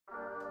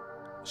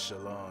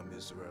Shalom,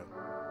 Israel.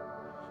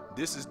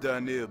 This is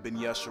Daniel ben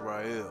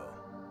YASHAREL,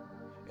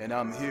 and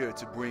I'm here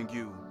to bring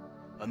you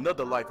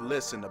another life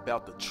lesson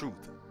about the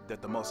truth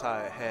that the Most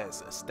High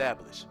has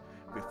established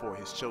before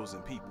His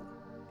chosen people.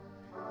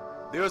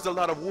 There's a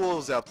lot of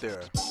wolves out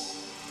there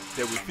that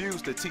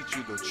refuse to teach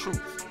you the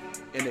truth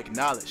and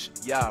acknowledge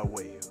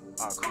Yahweh,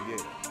 our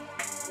Creator.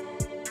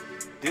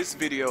 This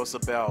video is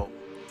about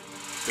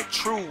the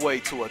true way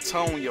to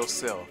atone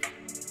yourself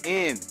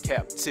in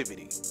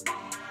captivity.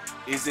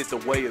 Is it the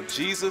way of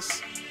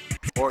Jesus,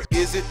 or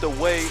is it the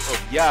way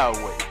of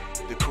Yahweh,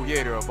 the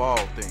Creator of all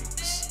things?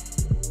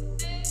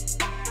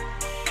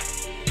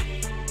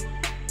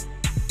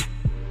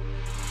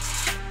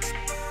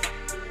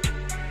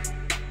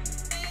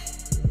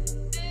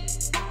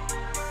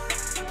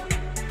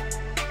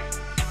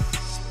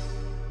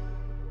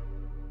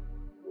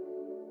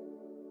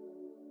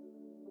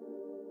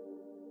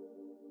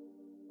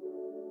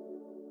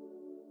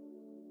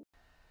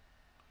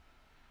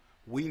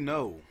 We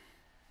know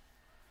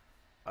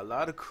a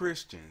lot of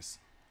Christians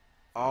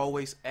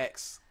always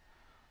ask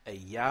a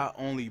Yah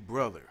only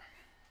brother,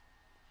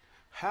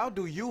 how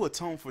do you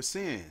atone for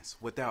sins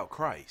without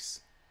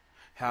Christ?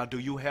 How do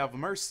you have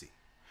mercy?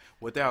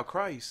 Without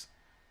Christ,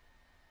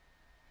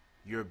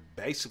 you're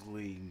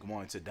basically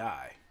going to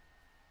die.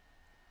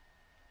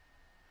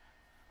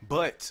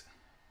 But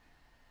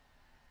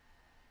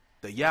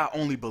the Yah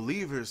only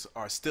believers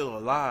are still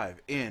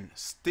alive and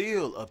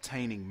still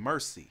obtaining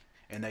mercy,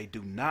 and they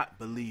do not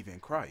believe in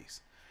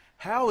Christ.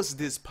 How is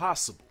this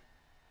possible?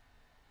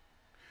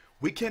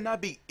 We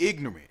cannot be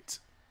ignorant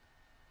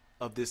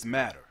of this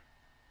matter.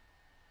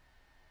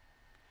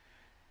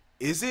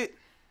 Is it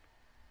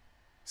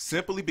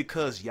simply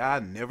because Yah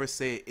never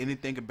said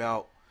anything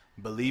about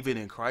believing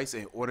in Christ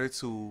in order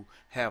to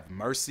have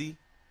mercy,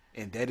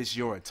 and that is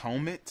your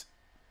atonement?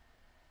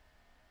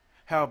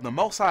 Have the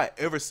Most High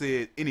ever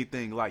said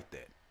anything like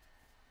that?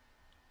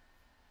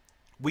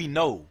 We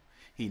know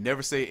He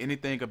never said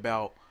anything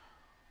about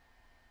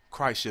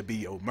Christ should be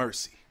your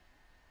mercy.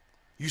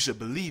 You should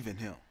believe in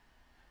Him,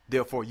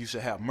 therefore you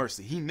should have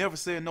mercy. He never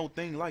said no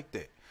thing like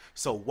that.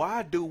 So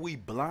why do we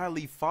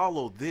blindly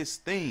follow this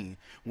thing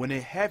when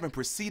it haven't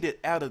proceeded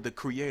out of the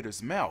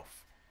Creator's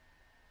mouth?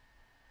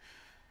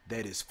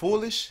 That is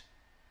foolish,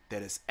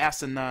 that is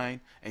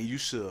asinine, and you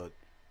should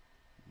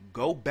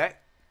go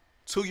back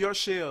to your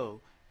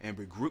shell and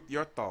regroup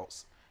your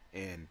thoughts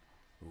and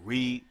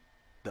read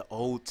the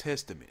Old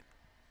Testament.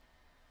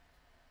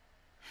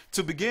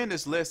 To begin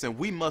this lesson,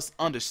 we must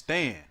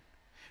understand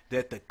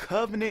that the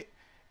covenant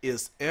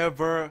is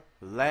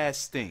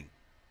everlasting.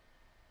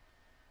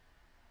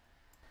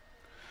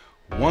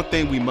 One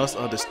thing we must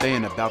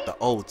understand about the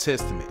Old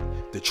Testament,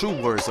 the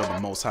true words of the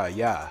Most High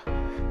Yah,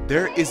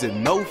 there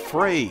isn't no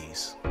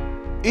phrase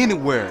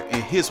anywhere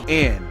in His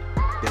end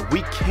that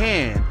we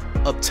can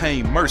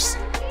obtain mercy.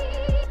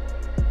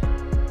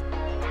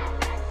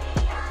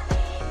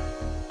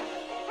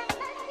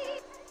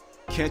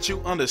 Can't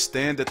you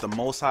understand that the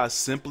Most High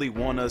simply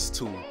want us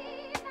to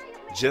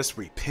just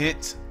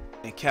repent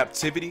in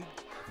captivity?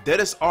 That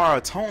is our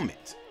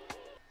atonement.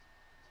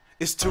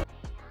 It's to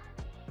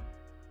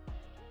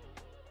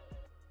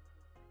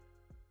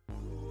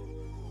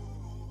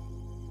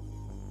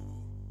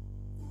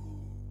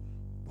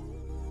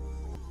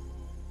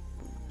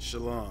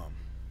Shalom.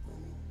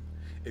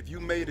 If you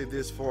made it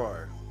this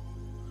far,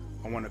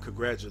 I want to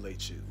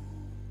congratulate you.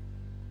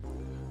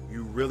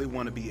 You really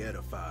want to be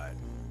edified.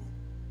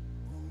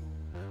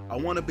 I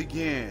want to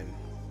begin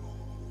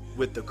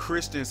with the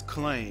Christians'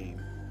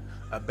 claim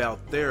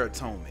about their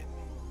atonement.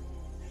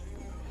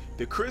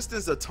 The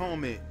Christians'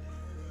 atonement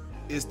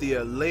is the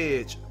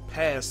alleged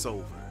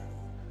Passover,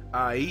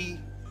 i.e.,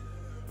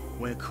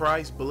 when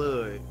Christ's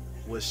blood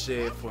was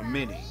shed for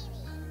many.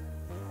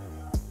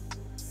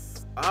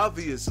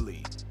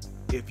 Obviously,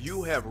 if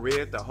you have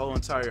read the whole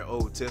entire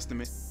Old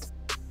Testament,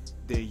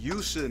 then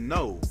you should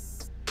know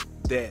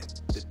that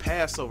the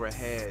Passover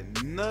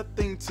had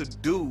nothing to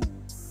do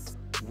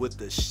with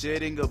the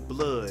shedding of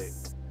blood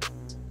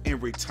in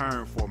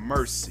return for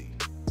mercy.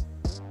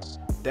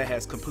 That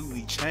has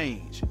completely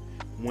changed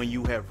when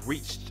you have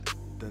reached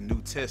the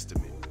New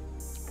Testament.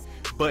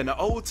 But in the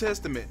Old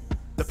Testament,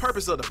 the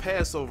purpose of the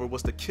Passover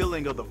was the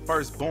killing of the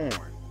firstborn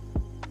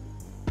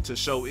to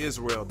show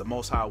Israel the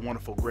Most High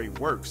wonderful great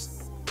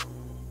works.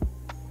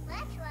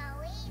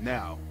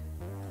 Now,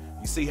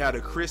 you see how the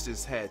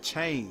Christians had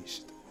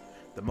changed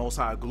the Most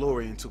High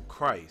glory into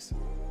Christ.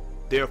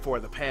 Therefore,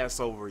 the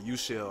Passover, you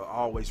shall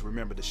always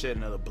remember the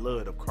shedding of the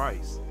blood of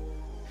Christ,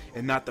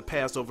 and not the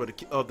Passover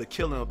of the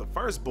killing of the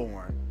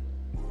firstborn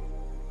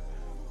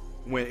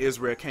when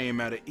Israel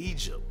came out of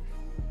Egypt.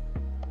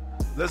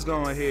 Let's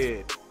go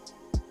ahead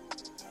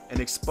and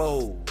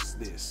expose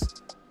this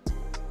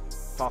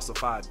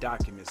falsified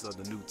documents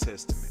of the New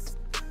Testament.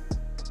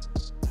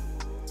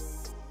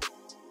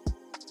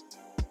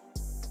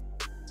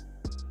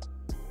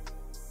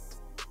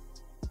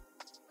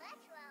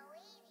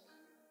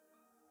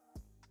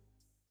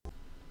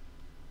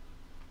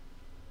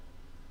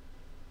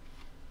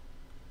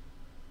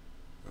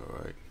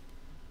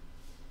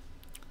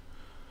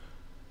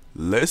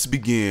 Let's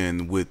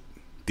begin with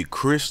the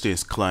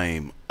Christians'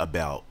 claim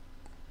about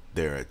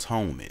their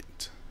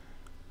atonement.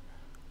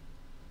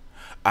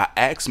 I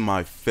ask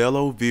my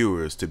fellow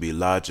viewers to be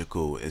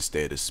logical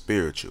instead of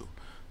spiritual.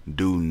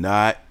 Do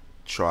not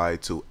try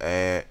to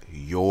add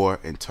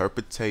your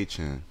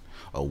interpretation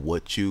of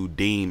what you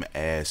deem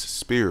as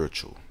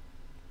spiritual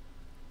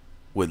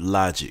with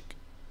logic.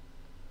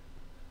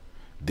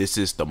 This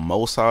is the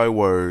Most High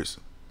words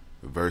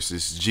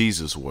versus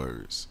Jesus'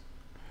 words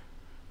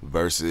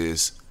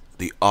versus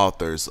the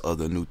authors of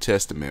the New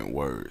Testament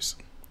words.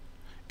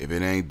 If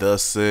it ain't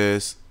thus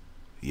says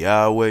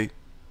Yahweh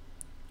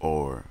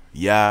or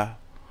Yah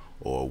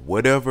or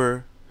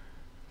whatever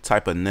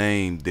type of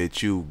name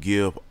that you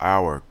give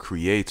our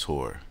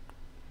Creator,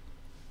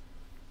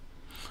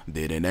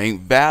 then it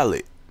ain't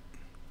valid.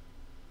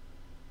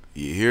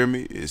 You hear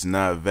me? It's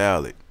not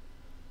valid.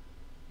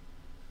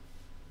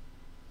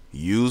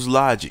 Use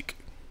logic.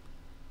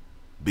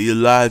 Be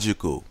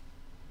logical.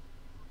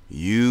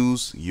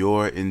 Use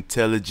your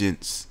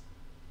intelligence.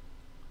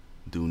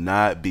 Do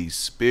not be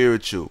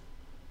spiritual.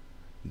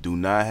 Do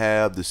not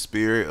have the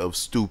spirit of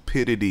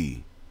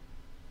stupidity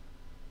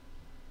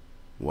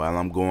while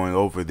I'm going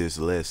over this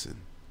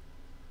lesson,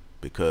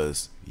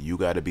 because you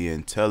got to be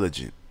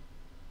intelligent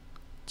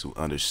to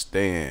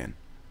understand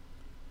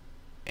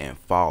and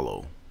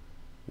follow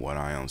what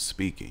I am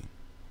speaking.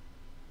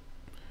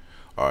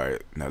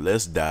 Alright, now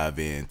let's dive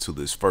into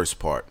this first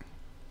part.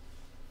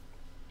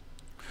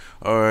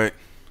 Alright,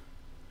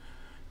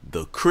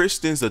 the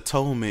Christian's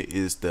atonement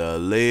is the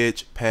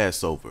alleged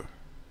Passover,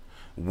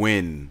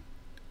 when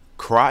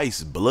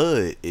Christ's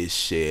blood is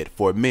shed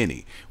for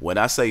many. When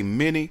I say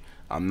many,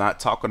 I'm not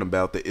talking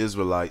about the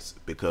Israelites,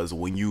 because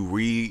when you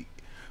read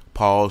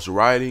Paul's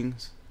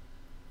writings,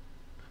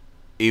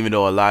 even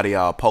though a lot of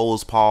y'all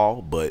oppose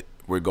Paul, but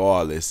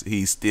regardless,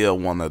 he's still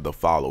one of the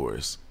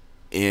followers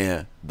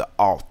and the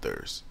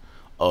authors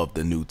of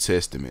the New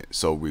Testament.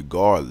 So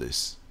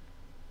regardless,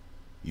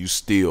 you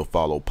still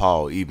follow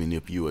Paul, even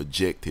if you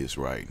reject his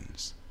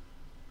writings,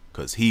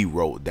 because he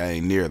wrote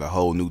dang near the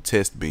whole New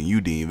Testament.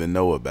 You didn't even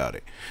know about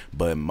it.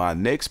 But my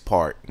next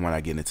part, when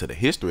I get into the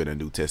history of the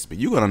New Testament,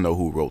 you're going to know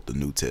who wrote the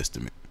New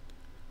Testament.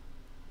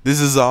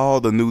 This is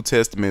all the New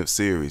Testament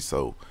series.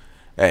 So,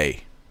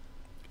 hey,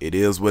 it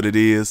is what it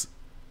is.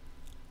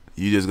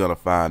 You're just going to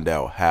find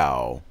out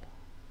how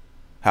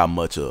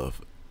much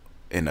of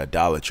an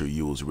idolatry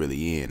you was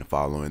really in,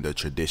 following the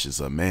traditions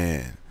of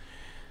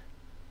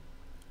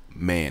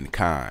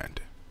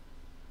mankind.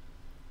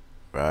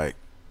 Right?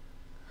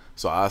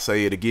 So I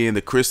say it again,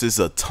 the Christian's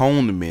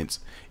atonement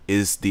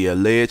is the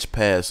alleged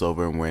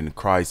Passover when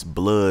Christ's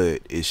blood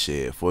is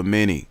shed for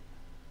many.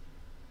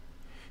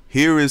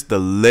 Here is the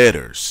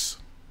letters,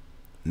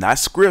 not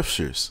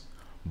scriptures,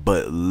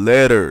 but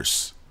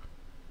letters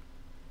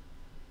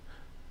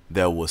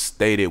that was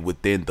stated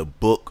within the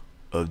book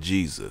of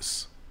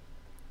Jesus.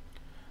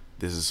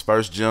 This is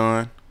 1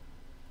 John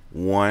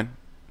 1,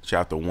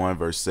 chapter 1,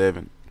 verse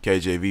 7,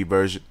 KJV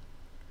version.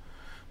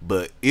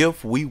 But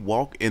if we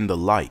walk in the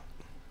light,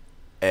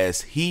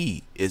 as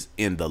he is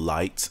in the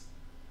light,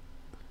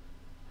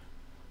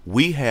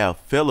 we have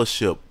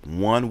fellowship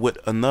one with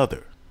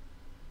another,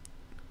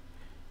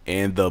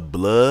 and the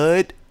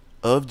blood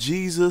of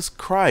Jesus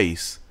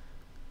Christ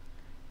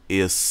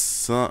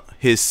is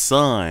his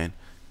son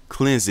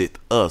cleanseth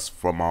us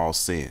from all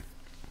sin.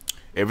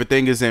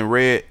 Everything is in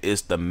red.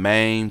 It's the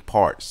main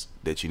parts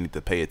that you need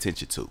to pay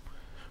attention to.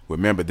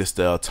 Remember, this is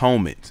the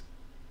atonement.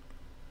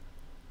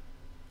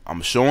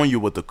 I'm showing you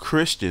what the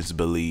Christians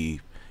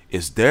believe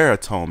is their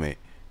atonement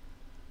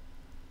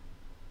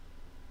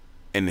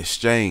in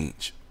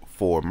exchange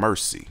for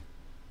mercy,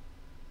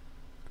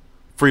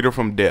 freedom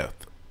from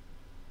death,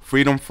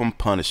 freedom from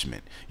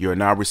punishment. You're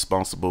not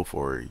responsible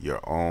for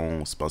your own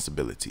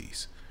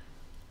responsibilities.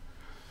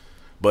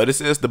 But it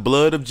says the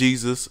blood of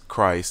Jesus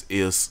Christ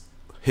is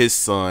his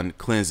son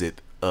cleanseth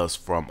us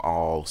from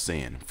all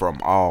sin,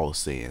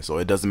 So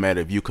it doesn't matter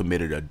if you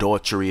committed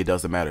adultery, it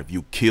doesn't matter if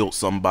you killed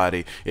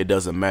somebody, it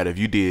doesn't matter if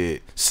you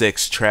did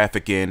sex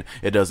trafficking,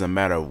 it doesn't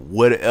matter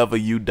whatever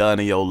you done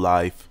in your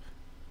life,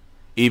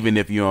 even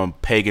if you're on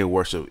pagan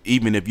worship,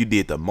 even if you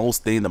did the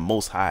most thing the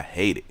Most High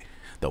hated,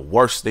 the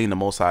worst thing the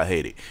Most High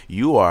hated,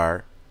 you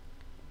are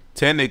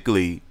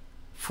technically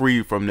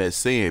free from that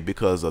sin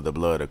because of the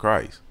blood of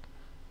Christ.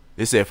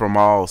 It said from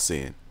all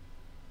sin.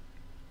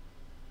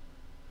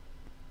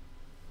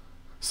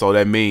 So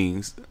that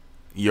means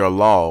your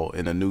law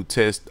in the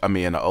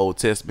in the Old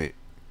Testament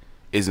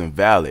isn't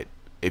valid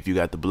if you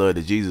got the blood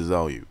of Jesus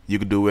on you. You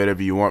can do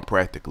whatever you want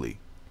practically.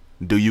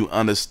 Do you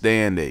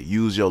understand that?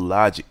 Use your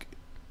logic.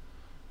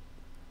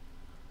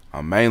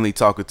 I'm mainly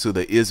talking to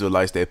the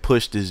Israelites that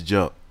push this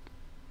junk,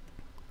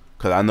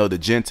 because I know the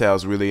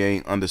Gentiles really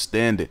ain't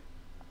understand it,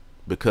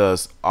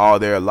 because all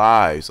their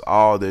lives,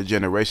 all their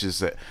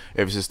generations,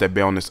 ever since they've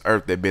been on this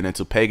earth, they've been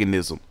into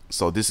paganism.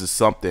 So this is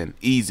something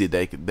easy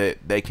that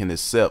they can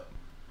accept.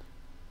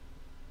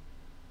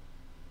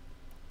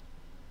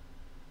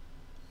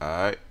 All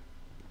right.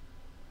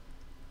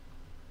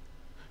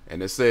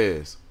 And it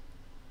says,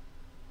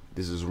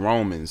 This is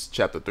Romans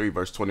chapter 3,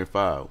 verse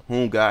 25.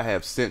 Whom God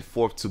hath sent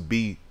forth to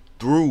be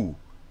through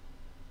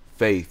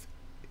faith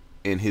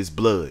in his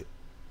blood.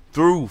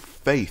 Through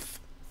faith.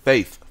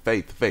 Faith.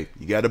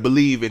 You got to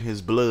believe in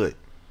his blood.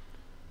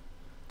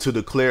 To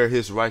declare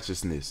his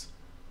righteousness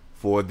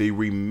for the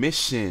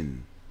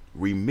remission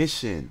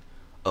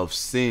of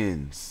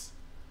sins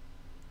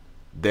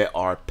that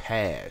are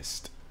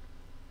past.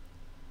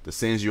 The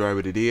sins you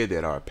already did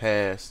that are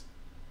past,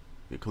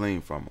 you're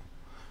clean from them.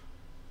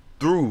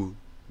 Through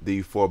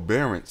the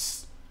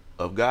forbearance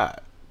of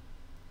God.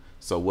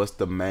 So what's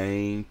the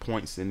main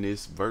points in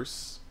this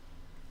verse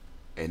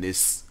and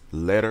this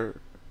letter?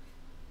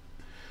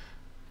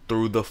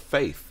 Through the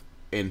faith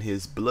in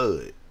his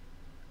blood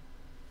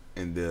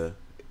and the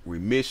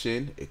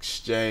remission,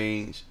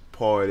 exchange,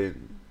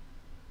 pardon,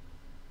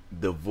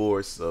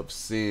 divorce of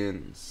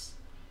sins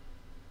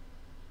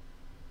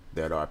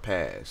that are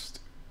past.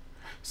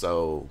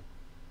 So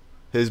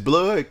his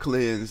blood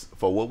cleansed,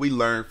 for what we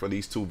learned from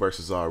these two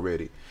verses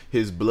already,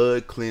 his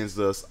blood cleansed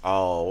us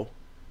all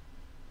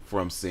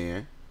from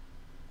sin,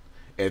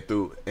 and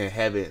through and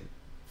having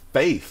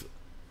faith,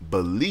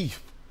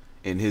 belief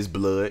in his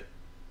blood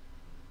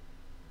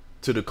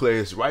to declare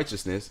his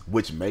righteousness,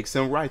 which makes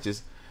him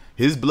righteous.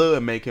 His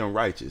blood make him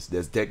righteous.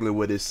 That's technically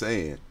what it's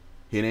saying.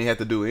 He didn't have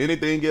to do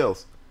anything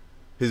else.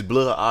 His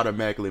blood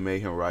automatically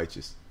made him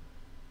righteous.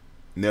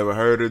 Never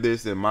heard of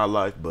this in my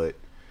life, but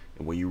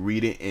when you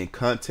read it in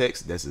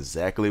context, that's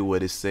exactly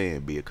what it's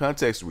saying. Be a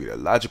context reader, a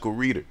logical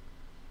reader.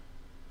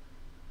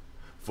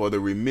 For the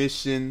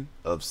remission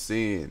of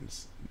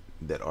sins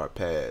that are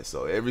past.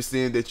 So every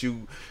sin that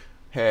you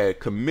had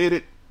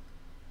committed,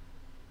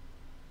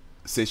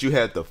 since you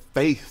had the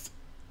faith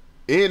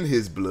in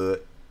his blood,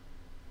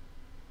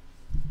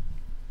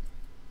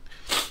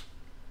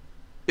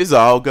 it's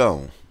all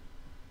gone.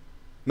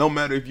 No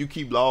matter if you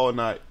keep law or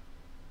not,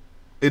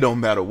 it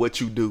don't matter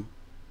what you do,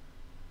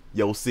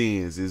 your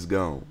sins is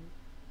gone.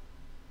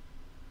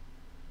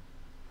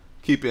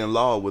 Keeping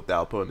law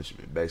without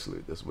punishment,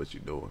 basically, that's what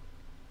you're doing.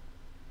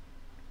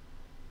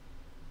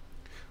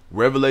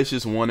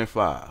 Revelations 1 and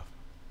 5.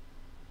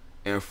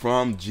 And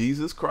from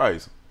Jesus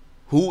Christ,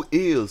 who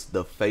is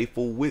the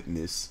faithful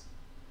witness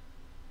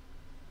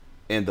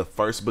and the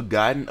first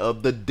begotten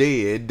of the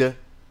dead.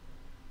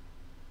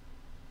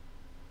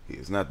 He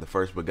is not the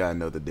first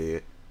begotten of the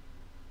dead.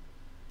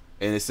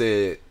 And it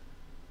said,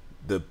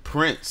 the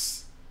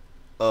prince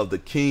of the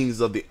kings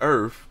of the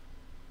earth,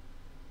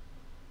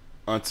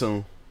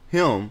 unto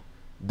him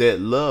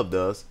that loved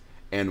us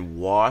and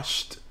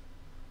washed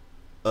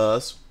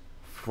us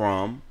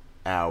from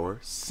our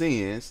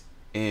sins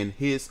in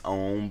his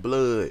own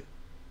blood.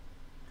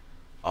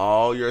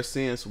 All your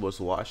sins was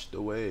washed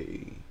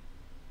away.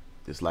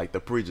 Just like the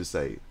preacher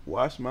say,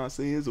 wash my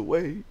sins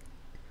away.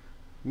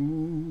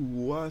 Ooh,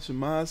 wash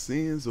my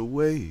sins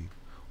away.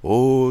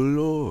 Oh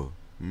Lord.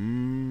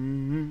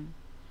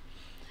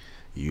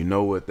 You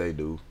know what they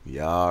do.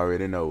 Y'all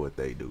already know what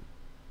they do.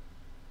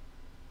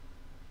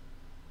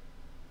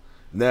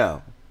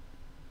 Now,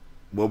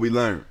 what we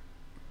learned.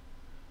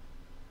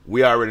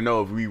 We already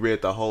know, if we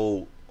read the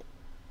whole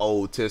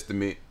Old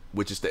Testament,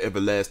 which is the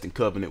everlasting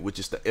covenant, which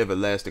is the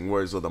everlasting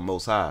words of the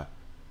Most High.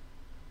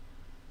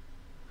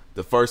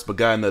 The first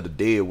begotten of the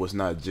dead was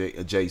not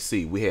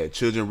JC. We had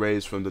children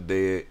raised from the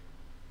dead.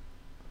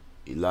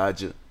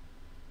 Elijah,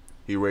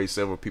 he raised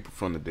several people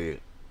from the dead.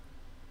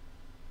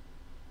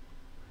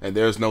 And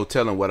there's no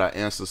telling what our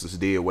ancestors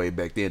did way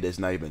back then that's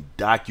not even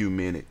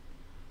documented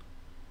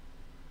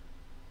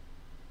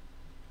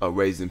of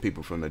raising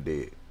people from the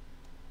dead.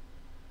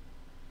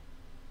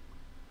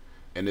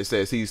 And it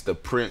says he's the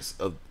prince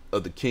of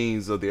the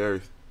kings of the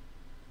earth.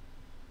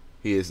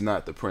 He is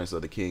not the prince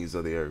of the kings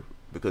of the earth,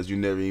 because you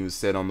never even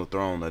sat on the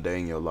throne a day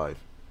in your life.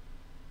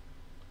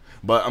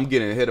 But I'm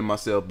getting ahead of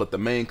myself. But the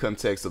main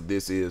context of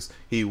this is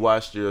he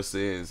washed your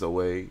sins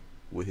away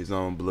with his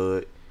own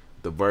blood.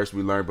 The verse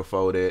we learned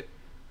before that,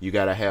 you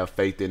gotta have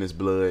faith in his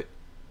blood.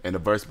 And the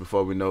verse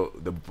before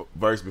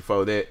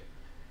that,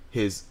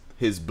 his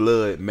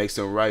blood makes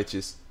him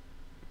righteous.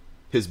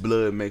 His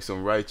blood makes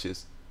him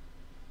righteous.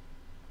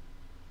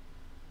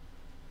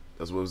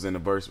 That's what was in the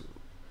verse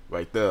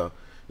right there.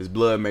 His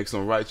blood makes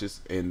him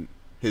righteous, and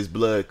his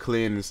blood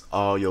cleanses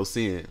all your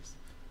sins.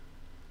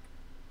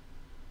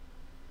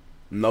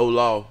 No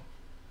law,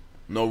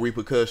 no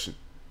repercussion.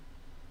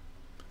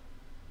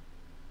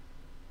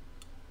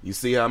 You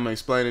see how I'm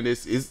explaining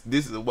this?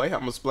 This is the way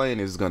I'm explaining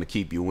this is going to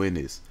keep you in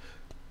this.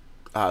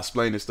 I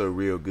explain this stuff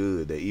real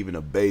good, that even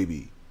a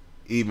baby,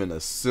 even a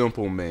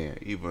simple man,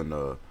 even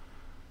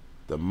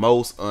the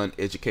most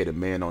uneducated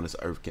man on this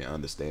earth can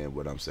understand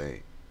what I'm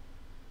saying.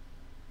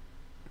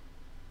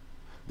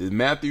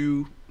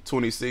 Matthew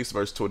 26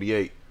 verse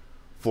 28,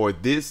 for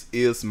this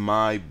is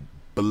my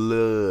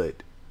blood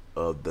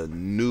of the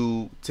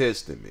New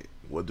Testament.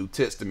 What do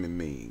testament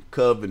mean?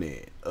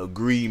 Covenant,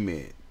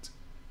 agreement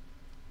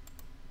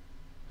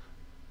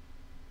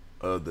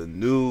of the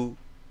new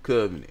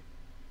covenant.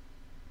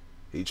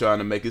 He trying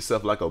to make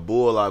himself like a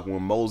bullock.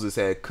 When Moses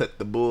had cut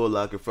the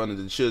bullock in front of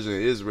the children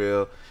of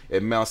Israel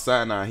at Mount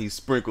Sinai, he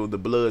sprinkled the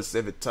blood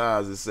 7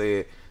 times and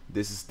said,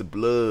 "This is the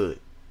blood,"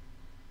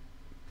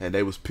 and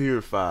they was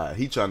purified.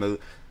 He trying to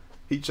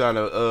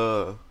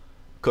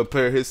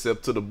compare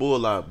himself to the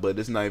bullock, but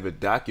it's not even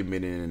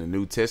documented in the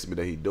New Testament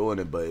that he doing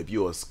it. But if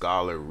you're a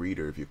scholar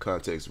reader, if you're a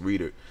context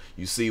reader,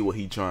 you see what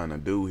he trying to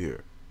do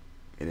here,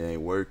 and it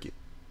ain't working.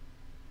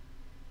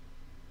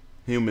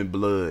 Human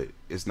blood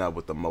is not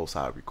what the Most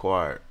High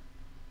required.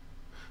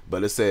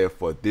 But it said,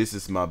 "For this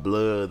is my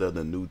blood of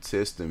the New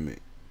Testament,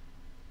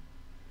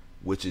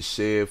 which is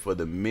shed for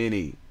the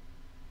many,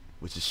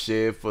 which is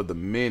shed for the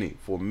many,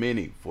 for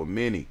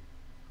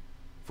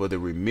the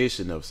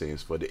remission of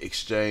sins, for the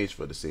exchange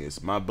for the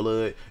sins." My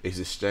blood is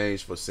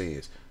exchanged for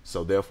sins.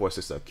 So therefore,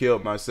 since I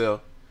killed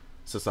myself,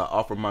 since I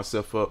offered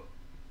myself up,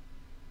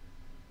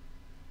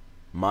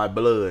 my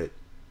blood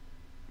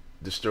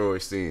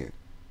destroys sin.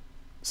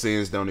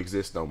 Sins don't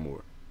exist no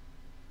more.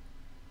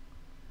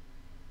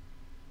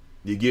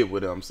 You get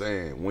what I'm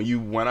saying?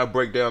 When I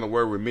break down the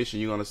word remission,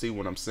 you're gonna see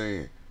what I'm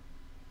saying.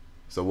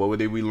 So what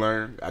did we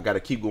learn? I gotta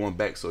keep going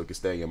back so it can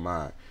stay in your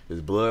mind.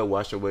 His blood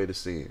washed away the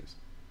sins.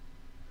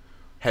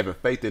 Having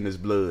faith in his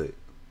blood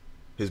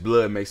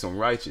makes him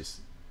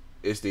righteous.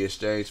 It's the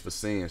exchange for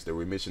sins, the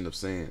remission of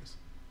sins.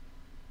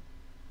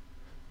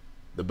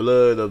 The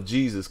blood of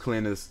Jesus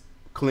cleanse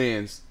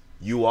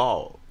you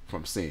all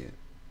from sin.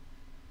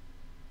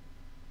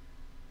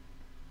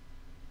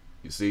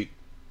 You see?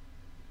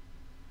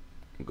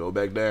 Go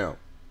back down.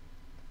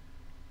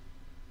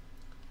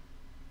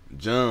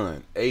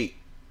 John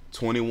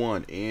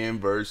 8:21 and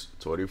verse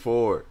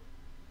 24.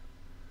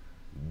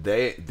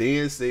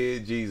 Then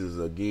said Jesus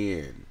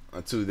again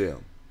unto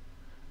them,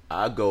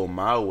 "I go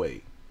my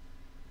way,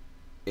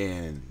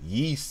 and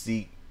ye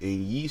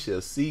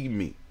shall seek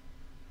me,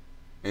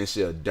 and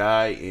shall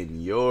die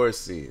in your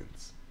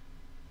sins."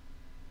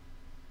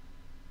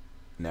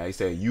 Now he's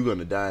saying you're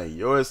gonna die in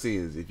your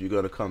sins if you're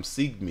gonna come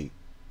seek me.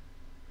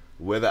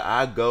 Whether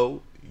I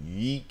go,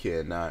 ye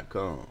cannot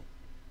come,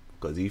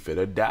 because he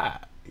finna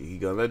die. He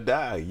gonna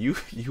die. You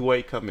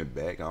ain't coming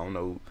back. I don't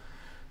know.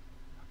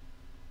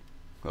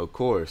 Of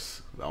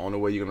course, the only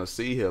way you're gonna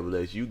see him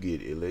unless you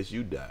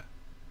die.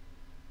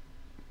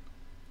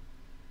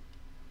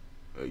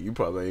 You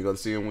probably ain't gonna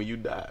see him when you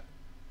die.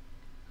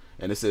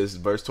 And it says,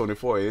 verse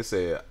 24, it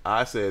said,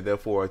 "I said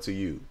therefore unto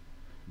you,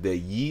 that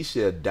ye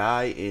shall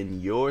die in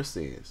your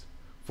sins.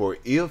 For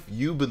if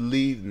you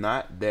believe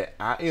not that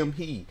I am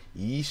he,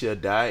 ye shall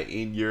die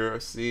in your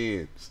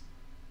sins."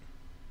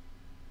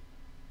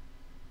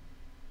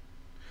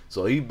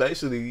 So he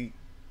became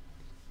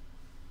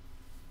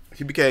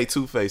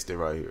two-faced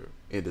right here,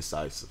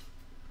 indecisive.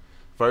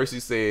 First he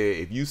said,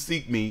 if you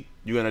seek me,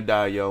 you're going to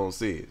die in your own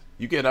sins.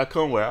 You cannot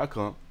come where I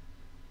come.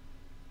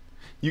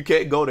 You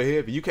can't go to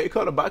heaven. You can't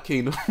come to my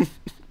kingdom.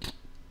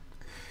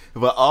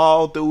 But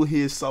all through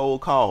his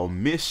so-called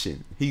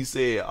mission, he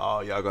said, "Oh,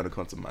 y'all gonna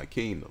come to my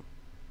kingdom.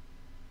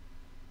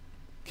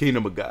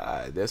 Kingdom of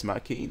God. That's my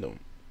kingdom.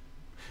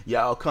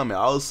 Y'all coming.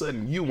 All of a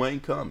sudden, you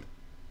ain't coming.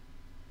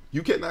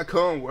 You cannot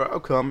come where I'm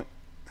coming.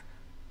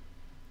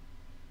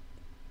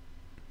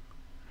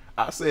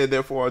 I said,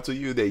 therefore, unto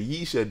you that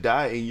ye shall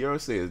die in your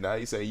sins." Now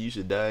he said you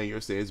should die in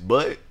your sins.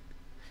 But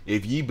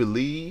if ye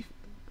believe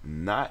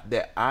not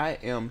that I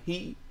am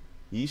he,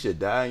 ye shall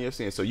die in your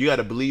sins. So you got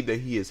to believe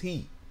that he is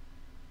he.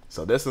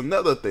 So that's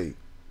another thing.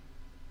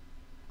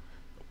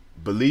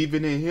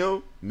 Believing in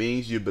him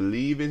means you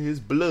believe in his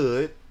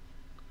blood,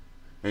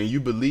 and you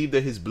believe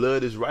that his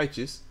blood is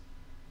righteous.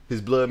 His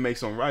blood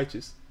makes him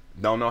righteous.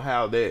 Don't know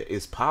how that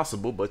is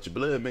possible, but your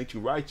blood makes you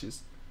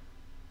righteous.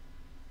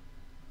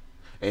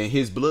 And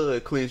his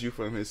blood cleanses you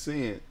from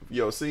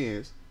your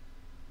sins.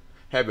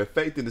 Having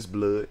faith in his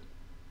blood,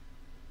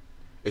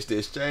 it's the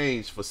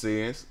exchange for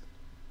sins.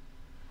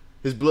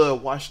 His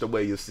blood washed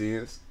away your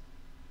sins.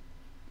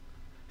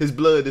 His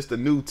blood is the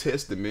New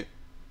Testament,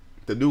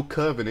 the new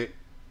covenant.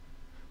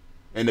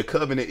 And the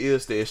covenant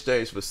is the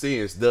exchange for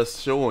sins,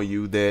 thus showing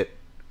you that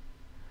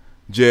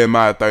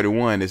Jeremiah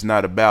 31 is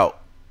not about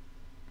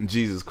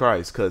Jesus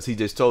Christ, because he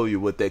just told you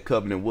what that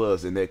covenant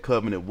was, and that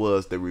covenant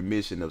was the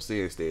remission of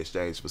sins, the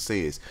exchange for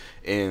sins.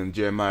 And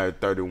Jeremiah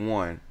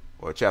 31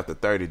 or chapter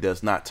 30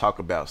 does not talk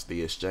about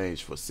the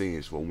exchange for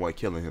sins for one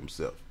killing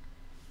himself.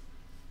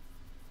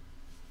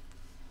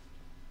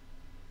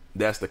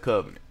 That's the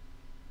covenant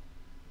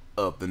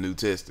of the New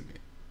Testament.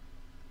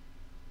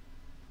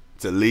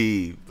 To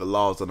leave the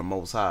laws of the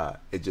Most High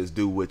and just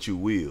do what you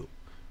will.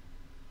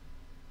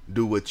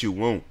 Do what you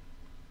want.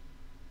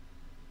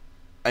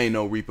 Ain't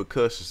no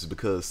repercussions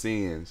because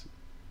sins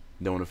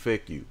don't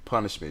affect you.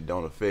 Punishment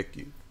don't affect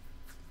you.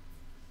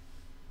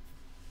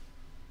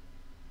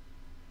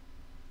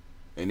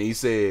 And he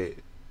said,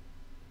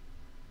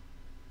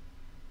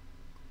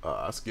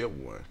 I skipped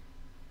one.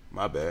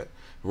 My bad.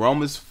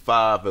 Romans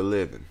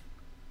 5:11.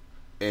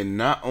 And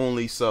not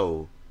only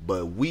so,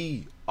 but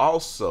we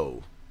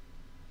also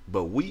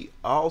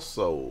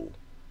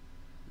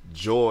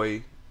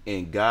joy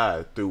in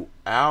God through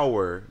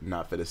our,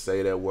 not for to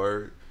say that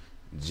word,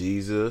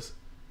 Jesus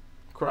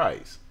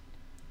Christ,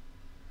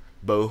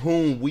 but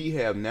whom we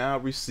have now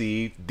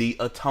received the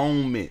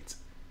atonement.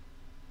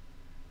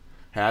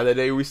 How did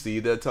they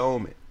receive the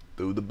atonement?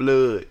 Through the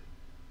blood.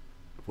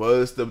 What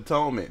is the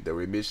atonement? The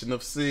remission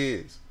of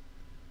sins.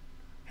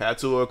 How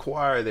to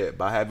acquire that?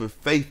 By having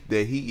faith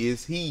that he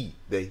is he,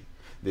 that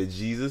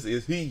Jesus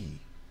is he.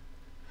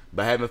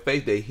 By having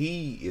faith that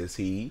he is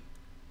he,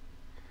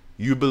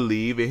 you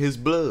believe in his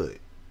blood.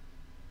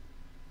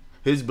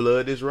 His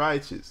blood is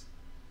righteous.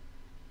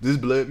 This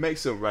blood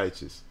makes him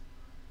righteous.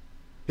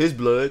 His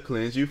blood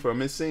cleanses you from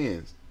his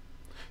sins.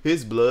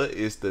 His blood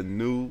is the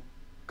new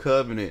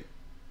covenant.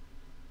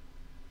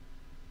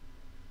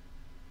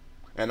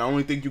 And the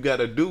only thing you got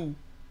to do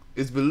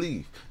is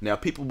believe. Now,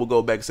 people will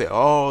go back and say,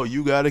 oh,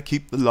 you got to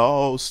keep the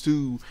laws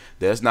too.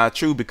 That's not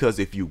true, because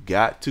if you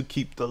got to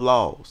keep the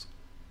laws,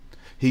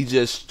 he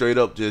just straight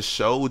up just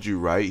showed you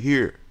right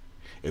here.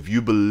 If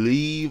you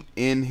believe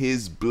in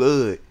his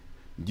blood,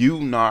 you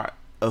not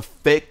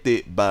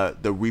affected by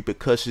the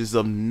repercussions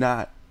of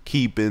not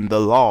keeping the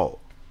law.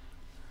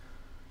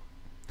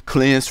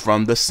 Cleansed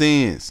from the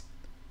sins.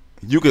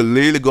 You can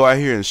literally go out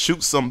here and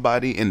shoot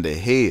somebody in the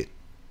head,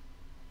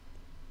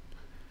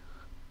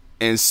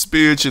 and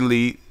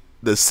spiritually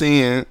the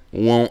sin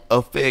won't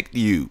affect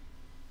you.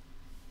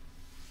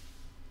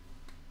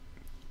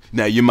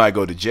 Now, you might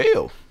go to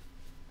jail.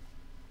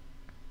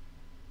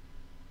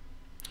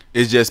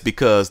 It's just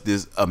because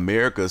this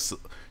America's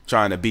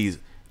trying to be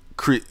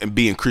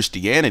in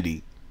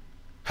Christianity.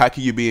 How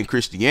can you be in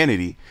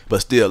Christianity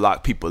but still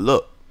lock people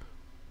up?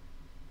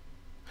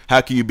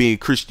 How can you be in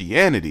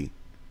Christianity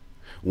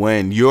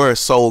when your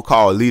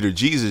so-called leader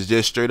Jesus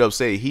just straight up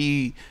say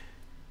he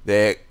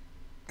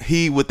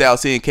without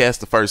sin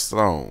cast the first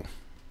stone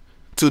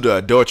to the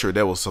adulterer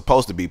that was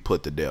supposed to be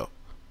put to death?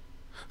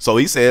 So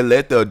he said,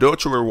 let the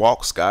adulterer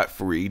walk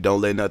scot-free.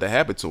 Don't let nothing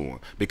happen to him,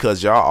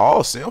 because y'all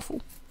all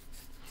sinful.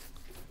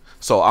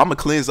 So I'm going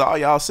to cleanse all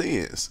y'all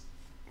sins,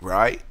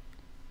 right?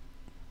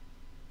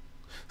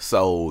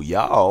 So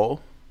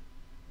y'all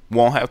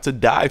won't have to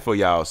die for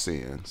y'all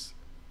sins.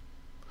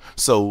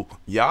 So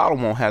y'all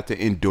won't have to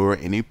endure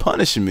any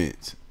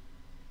punishment.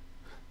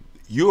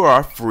 You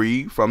are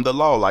free from the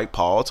law, like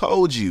Paul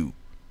told you.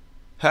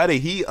 How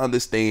did he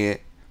understand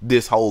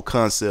this whole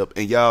concept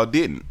and y'all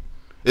didn't?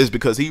 It's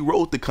because he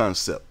wrote the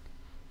concept.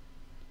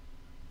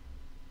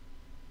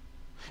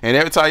 And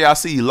every time y'all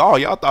see law,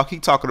 y'all thought he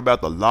talking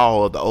about the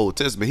law of the Old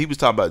Testament. He was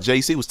talking about,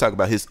 JC was talking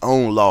about his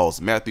own laws,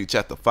 Matthew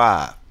chapter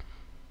 5.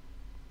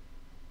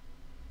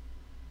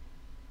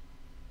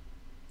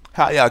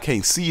 How y'all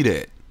can't see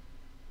that?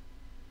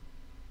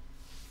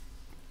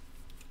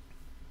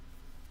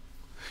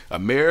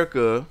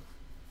 America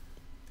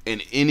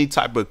and any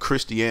type of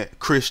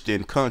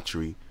Christian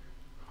country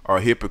are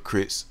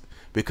hypocrites,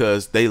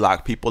 because they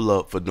lock people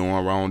up for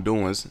doing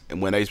wrongdoings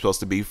and when they're supposed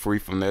to be free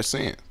from their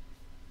sin.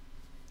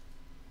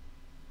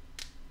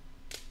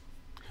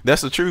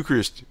 That's a true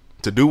Christian.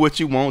 To do what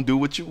you want, do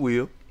what you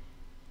will,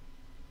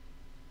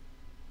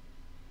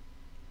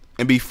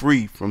 and be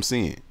free from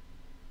sin.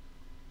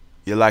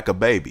 You're like a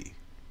baby.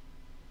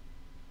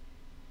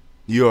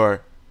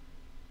 You're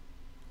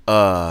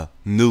a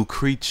new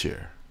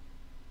creature.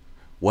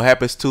 What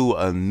happens to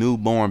a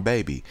newborn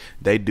baby?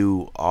 They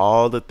do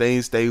all the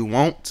things they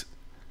want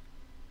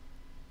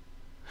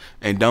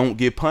and don't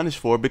get punished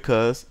for it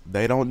because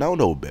they don't know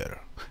no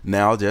better.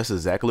 Now, that's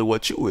exactly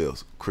what you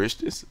is.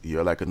 Christians,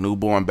 you're like a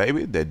newborn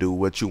baby that do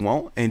what you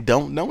want and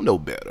don't know no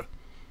better.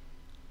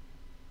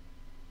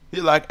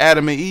 You're like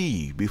Adam and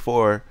Eve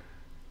before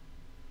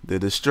the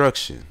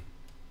destruction.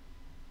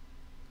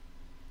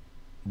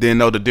 Didn't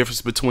know the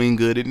difference between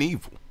good and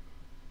evil.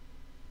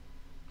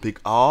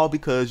 All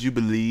because you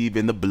believe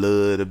in the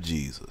blood of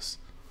Jesus.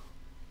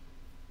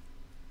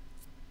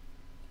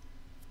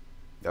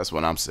 That's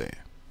what I'm saying.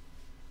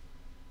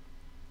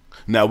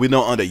 Now, we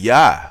know under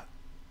Yah,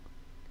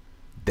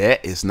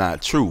 that is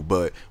not true,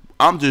 but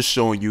I'm just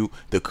showing you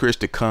the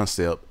Christian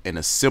concept in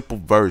a simple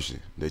version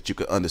that you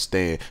can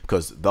understand.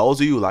 Because those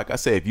of you, like I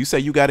said, if you say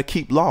you got to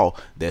keep law,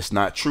 that's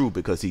not true,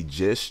 because he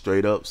just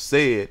straight up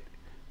said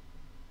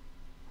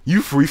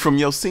you free from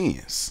your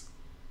sins.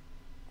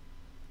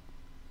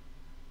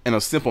 In a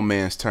simple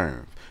man's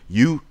term,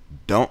 you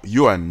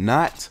are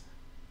not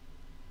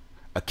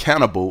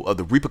accountable of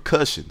the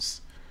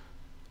repercussions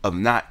of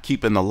not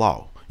keeping the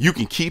law. You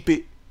can keep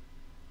it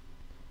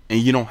and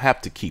you don't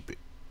have to keep it.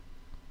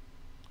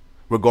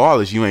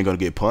 Regardless, you ain't going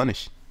to get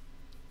punished,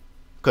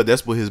 because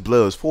that's what his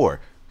blood is for.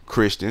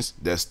 Christians,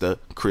 that's the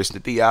Christian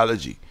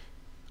theology.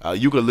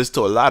 You can listen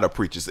to a lot of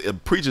preachers.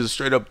 Preachers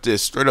straight up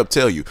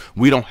tell you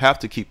we don't have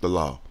to keep the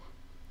law.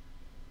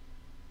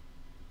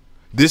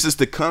 This is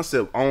the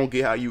concept. I don't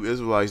get how you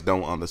Israelites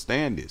don't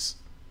understand this.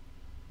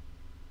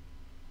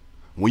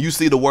 When you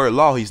see the word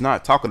law, he's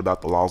not talking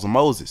about the laws of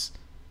Moses.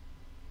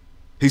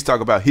 He's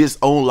talking about his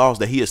own laws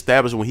that he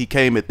established when he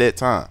came at that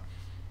time.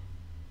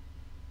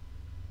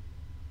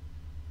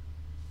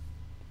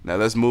 Now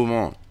let's move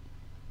on.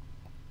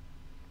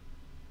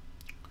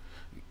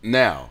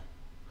 Now,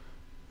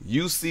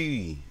 You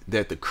see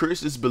that the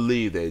Christians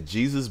believe that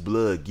Jesus'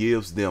 blood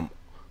gives them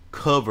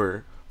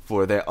cover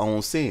for their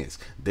own sins.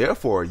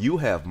 Therefore, you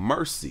have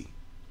mercy.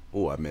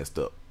 Oh, I messed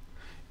up.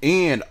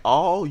 And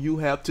all you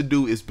have to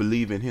do is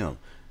believe in him.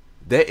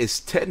 That is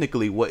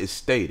technically what is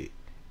stated.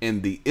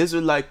 In the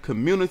Israelite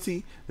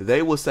community,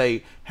 they will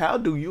say, how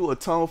do you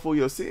atone for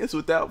your sins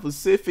without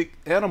specific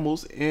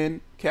animals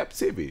in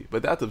captivity?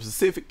 Without the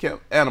specific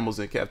animals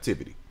in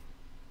captivity.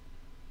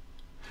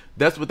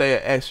 That's what they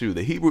ask you.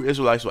 The Hebrew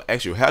Israelites will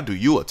ask you, how do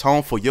you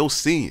atone for your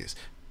sins?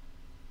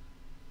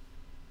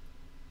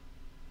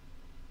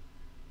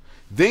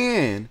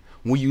 Then,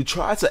 when you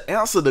try to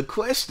answer the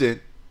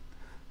question,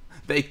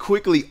 they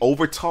quickly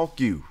overtalk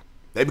you.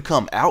 They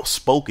become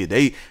outspoken.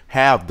 They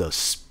have the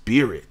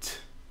spirit.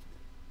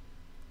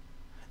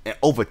 And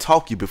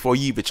overtalk you before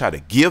you even try to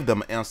give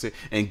them an answer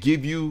and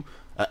give you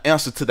an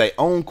answer to their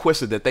own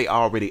question that they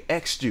already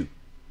asked you.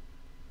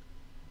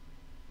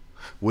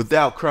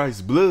 Without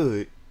Christ's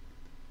blood,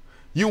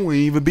 you wouldn't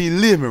even be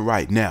living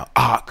right now,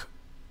 Ak.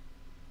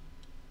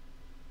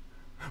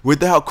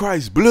 Without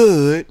Christ's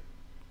blood,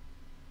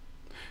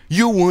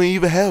 you wouldn't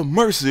even have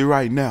mercy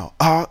right now,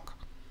 Ak.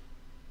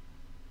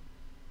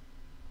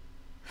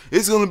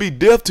 It's going to be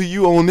death to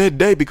you on that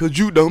day because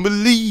you don't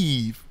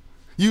believe.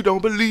 You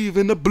don't believe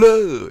in the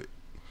blood.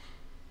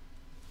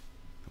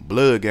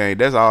 Blood gang,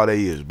 that's all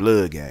they is,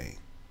 blood gang.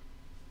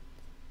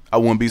 I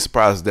wouldn't be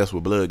surprised if that's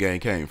where blood gang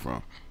came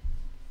from.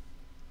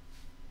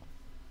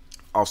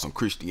 Off some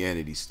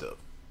Christianity stuff.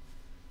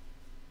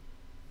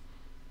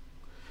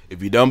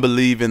 If you don't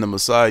believe in the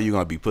Messiah, you're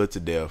going to be put to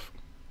death.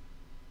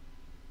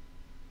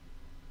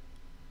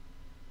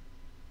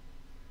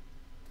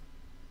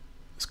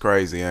 It's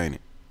crazy, ain't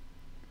it?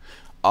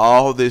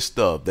 All this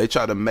stuff, they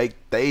try to make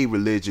their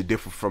religion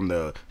different from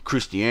the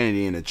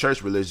Christianity and the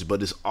church religion,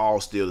 but it's all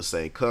still the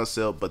same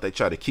concept. But they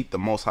try to keep the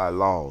Most High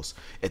laws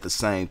at the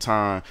same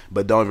time,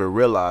 but don't even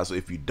realize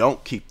if you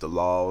don't keep the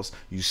laws,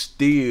 you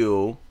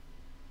still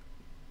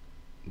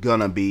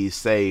gonna be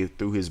saved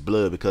through his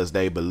blood because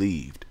they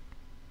believed.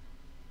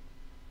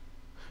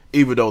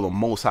 Even though the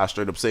Most High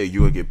straight up said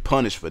you would get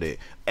punished for that,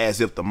 as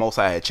if the Most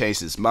High had changed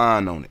his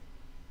mind on it.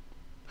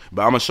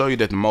 But I'm going to show you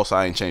that the Most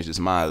High ain't changed his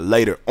mind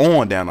later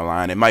on down the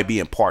line. It might be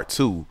in part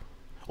 2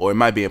 or it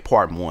might be in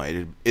part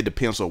 1. It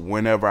depends on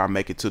whenever I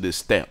make it to this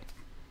stamp.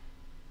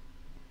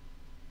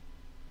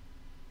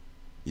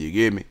 You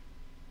get me?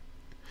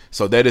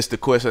 So that is the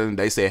question.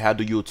 They say, how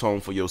do you atone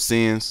for your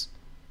sins?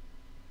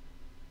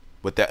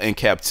 Without in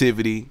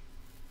captivity,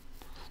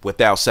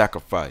 without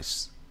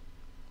sacrifice.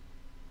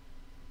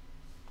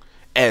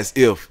 As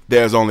if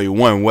there's only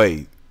one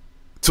way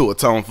to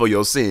atone for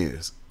your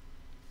sins.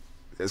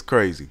 That's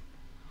crazy.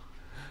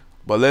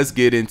 But let's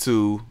get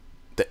into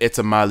the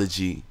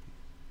etymology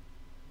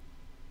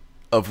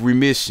of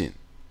remission.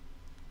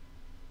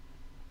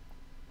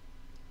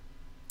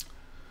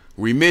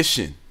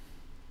 Remission.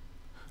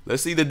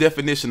 Let's see the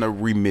definition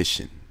of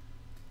remission.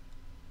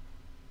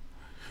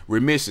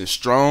 Remission,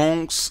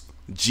 Strong's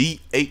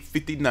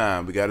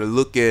G859. We got to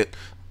look at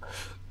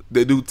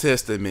the New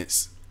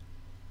Testament's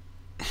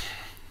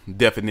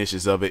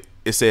definitions of it.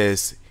 It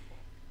says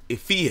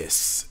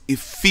Epheus,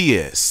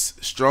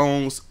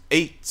 Strong's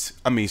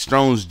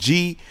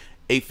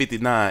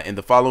G859 in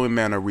the following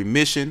manner: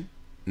 remission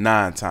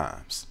 9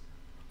 times,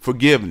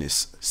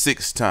 forgiveness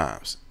 6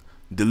 times,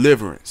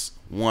 deliverance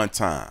 1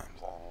 time,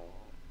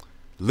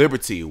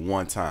 liberty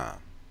 1 time.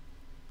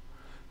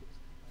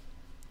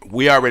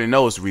 We already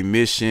know it's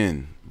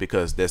remission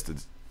because that's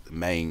the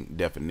main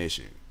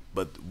definition.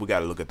 But we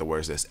got to look at the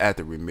words that's at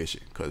the remission,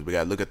 because we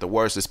got to look at the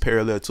words that's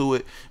parallel to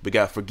it. We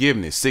got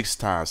forgiveness 6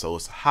 times. So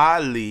it's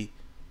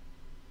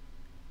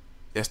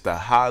the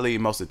highly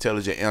most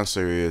intelligent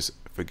answer is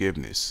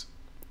forgiveness.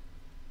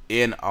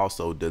 And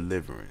also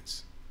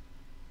deliverance.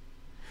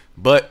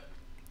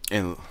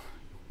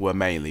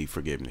 Mainly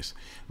forgiveness.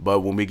 But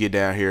when we get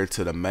down here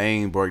to the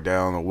main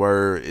breakdown of the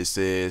word, it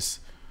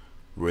says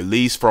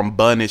release from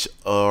bondage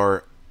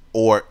or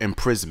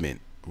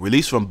imprisonment.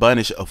 Release from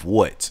bondage of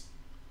what?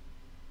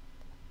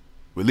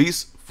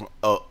 Release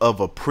of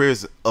a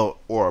prison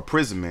or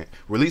imprisonment.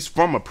 Release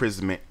from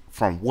imprisonment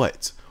from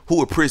what?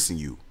 Who imprisoned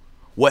you?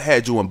 What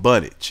had you in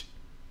bondage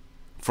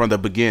from the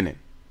beginning?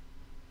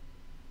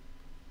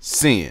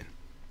 Sin.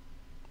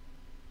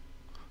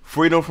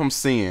 Freedom from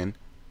sin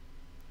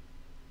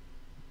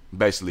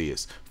basically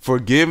is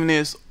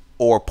forgiveness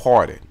or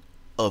pardon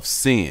of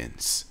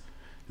sins,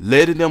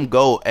 letting them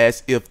go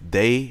as if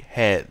they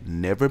had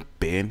never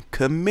been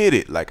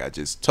committed, like I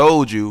just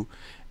told you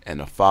in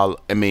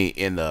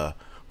the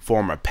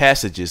former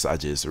passages I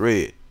just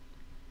read.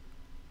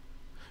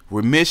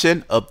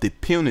 Remission of the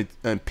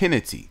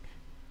penalty.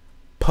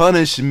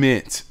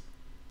 Punishment.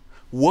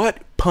 What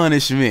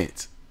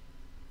punishment?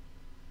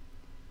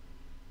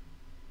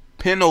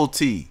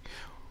 Penalty.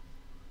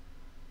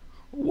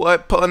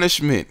 What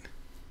punishment?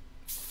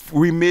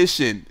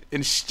 Remission,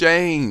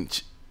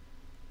 exchange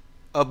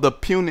of the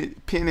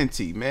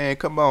penalty. Man,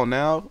 come on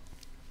now.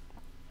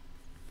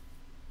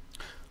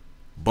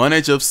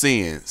 Bondage of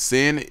sin.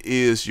 Sin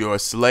is your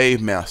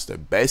slave master.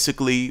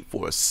 Basically,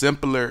 for a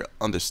simpler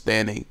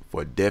understanding,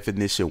 for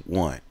definition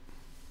 1.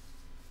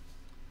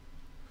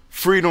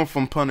 Freedom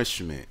from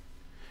punishment.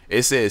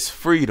 It says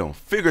freedom,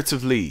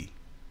 figuratively.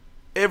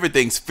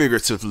 Everything's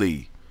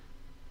figuratively.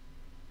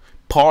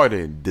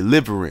 Pardon,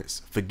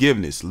 deliverance,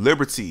 forgiveness,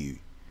 liberty.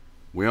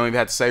 We don't even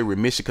have to say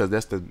remission because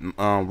that's the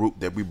root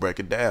that we break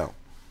it down.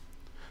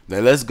 Now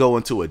let's go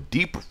into a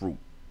deeper root.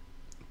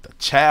 The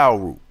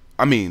child root.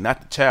 I mean, not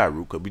the child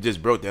root, because we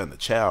just broke down the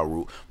child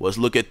root. Let's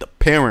look at the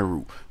parent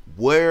root.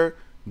 Where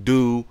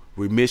do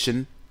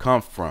remission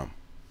come from?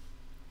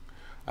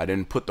 I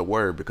didn't put the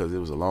word because it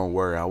was a long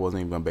word. I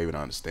wasn't even going to be able to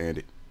understand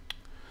it.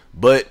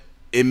 But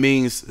it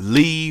means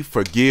leave,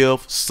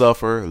 forgive,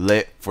 suffer,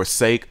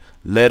 forsake,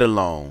 let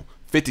alone.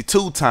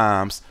 52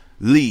 times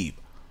leave.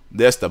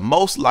 That's the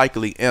most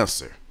likely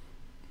answer.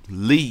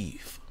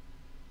 Leave.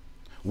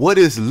 What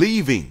is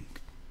leaving?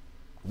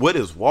 What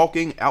is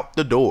walking out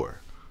the door?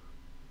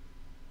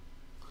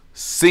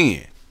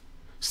 Sin.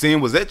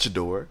 Sin was at your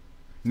door.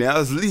 Now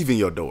it's leaving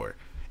your door.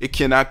 It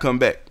cannot come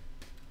back.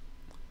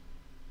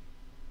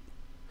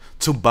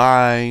 To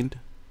bind,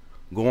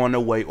 going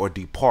away, or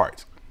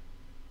depart.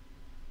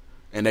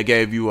 And they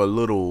gave you a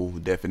little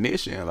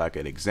definition, like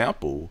an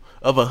example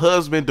of a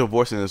husband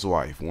divorcing his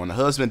wife. When a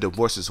husband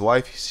divorces his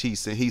wife, he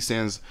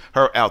sends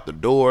her out the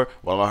door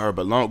while all her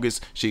belongings.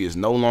 She is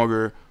no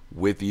longer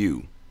with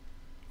you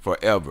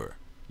forever.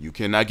 You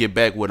cannot get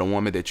back with a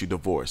woman that you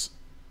divorced.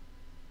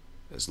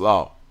 It's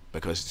law,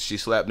 because she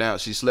slept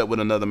with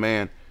another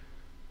man.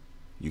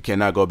 You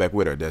cannot go back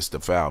with her. That's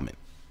defilement.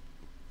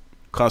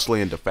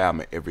 Constantly in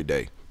defilement every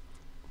day.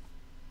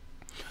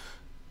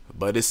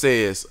 But it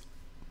says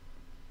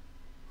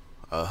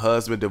a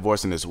husband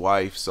divorcing his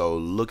wife. So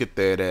look at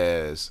that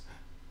as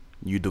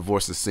you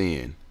divorce a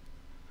sin.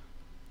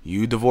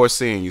 You divorce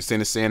sin. You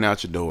send a sin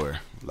out your door,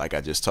 like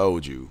I just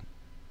told you.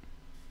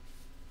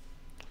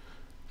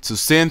 To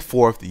send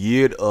forth,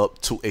 yield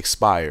up, to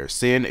expire.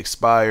 Sin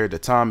expired. The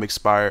time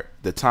expired.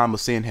 The time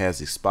of sin has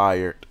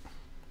expired.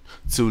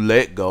 To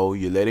let go,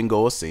 you're letting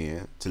go of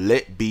sin. To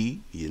let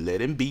be, you're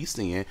letting be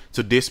sin.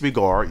 To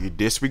disregard, you're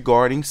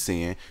disregarding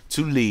sin.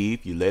 To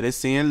leave, you're letting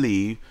sin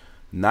leave.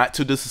 Not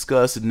to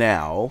discuss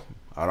now.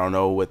 I don't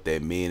know what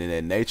that means in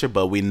that nature,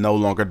 but we no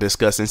longer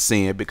discussing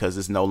sin because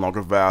it's no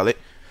longer valid.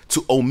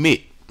 To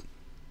omit,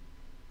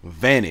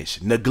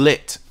 vanish,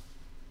 neglect,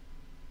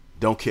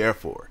 don't care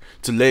for.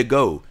 To let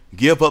go,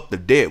 give up the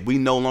debt. We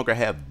no longer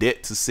have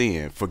debt to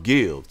sin.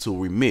 Forgive, to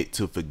remit,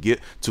 to forget,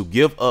 to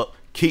give up,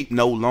 keep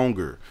no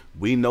longer.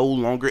 We no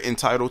longer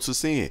entitled to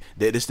sin.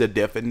 That is the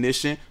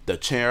definition, the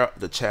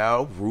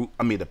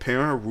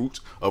parent root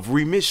of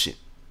remission.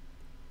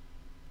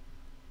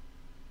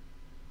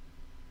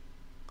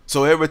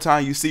 So every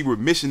time you see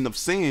remission of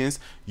sins,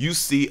 you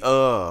see,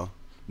 know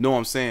what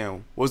I'm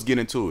saying? Let's get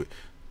into it.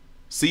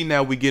 See,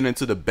 now we get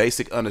into the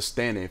basic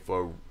understanding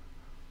for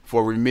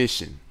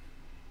remission.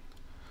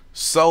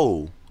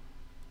 So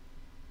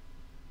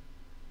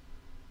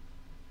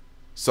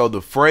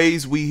the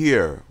phrase we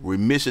hear,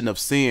 remission of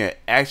sin,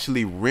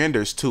 actually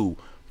renders to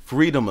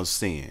freedom of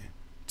sin,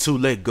 to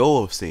let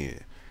go of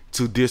sin,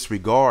 to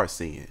disregard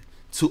sin,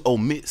 to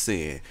omit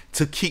sin,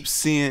 to keep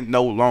sin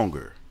no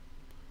longer,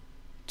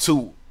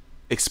 to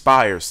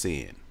expire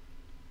sin,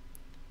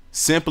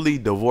 simply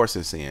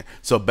divorcing sin.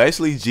 So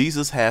basically,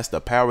 Jesus has the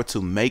power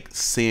to make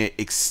sin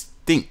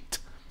extinct,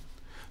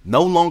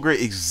 no longer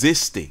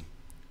existing.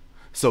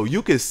 So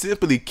you can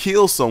simply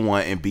kill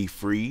someone and be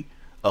free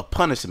of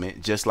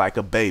punishment, just like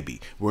a baby.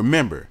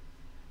 Remember,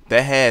 he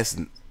that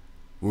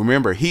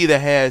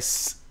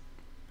has,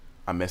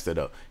 I messed it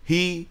up.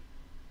 He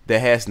that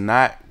has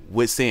not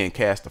with sin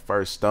cast the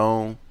first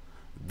stone,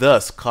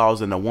 thus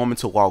causing a woman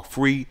to walk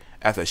free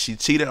after she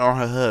cheated on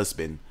her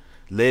husband,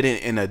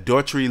 letting an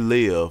adultery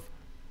live,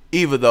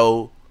 even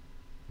though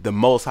the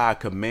Most High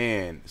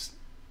commands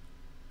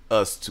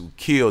us to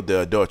kill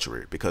the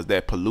adulterer, because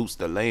that pollutes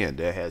the land.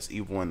 That has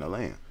evil in the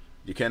land.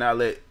 You cannot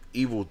let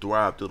evil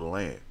thrive through the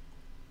land.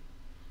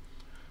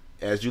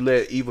 As you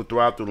let evil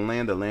thrive through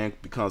the land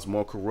becomes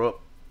more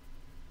corrupt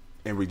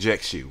and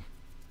rejects you.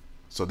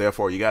 So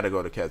therefore, you got to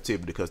go to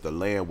captivity, because the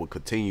land will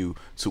continue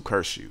to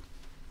curse you.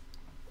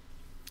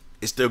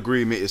 It's the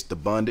agreement. It's the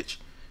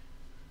bondage.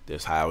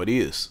 That's how it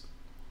is.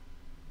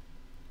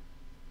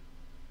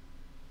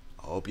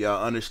 I hope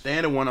y'all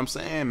understanding what I'm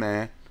saying,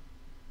 man.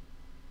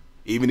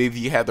 Even if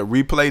you have to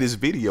replay this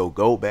video,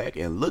 go back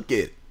and look at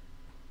it.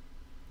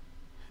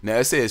 Now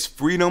it says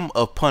freedom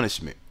of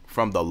punishment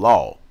from the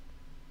law.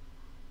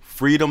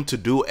 Freedom to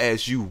do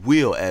as you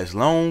will, as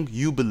long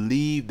you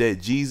believe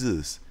that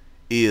Jesus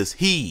is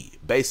he.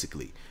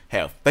 Basically,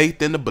 have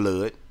faith in the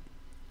blood.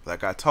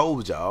 Like I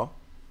told y'all,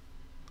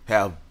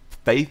 have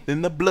faith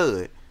in the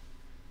blood.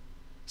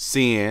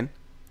 Sin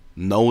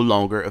no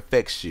longer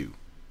affects you.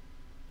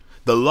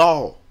 The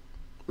law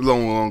no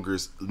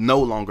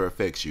longer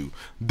affects you.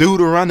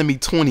 Deuteronomy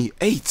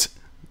 28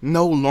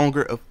 no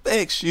longer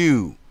affects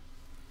you.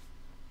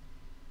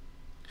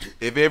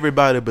 If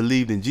everybody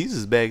believed in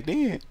Jesus back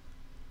then,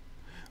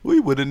 we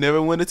would have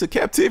never went into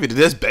captivity.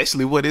 That's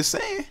basically what it's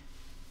saying.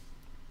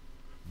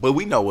 But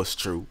we know what's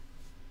true.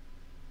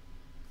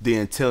 The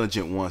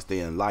intelligent ones, the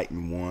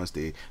enlightened ones,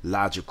 the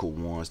logical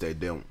ones that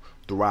don't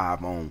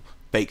thrive on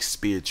fake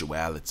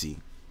spirituality.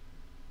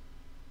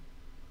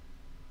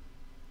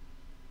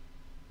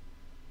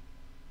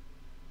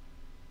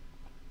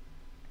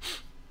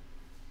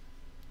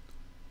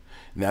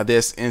 Now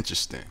that's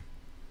interesting.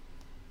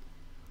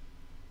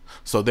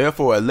 So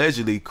therefore,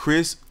 allegedly,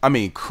 Christ,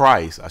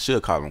 I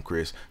should call him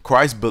Chris.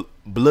 Christ's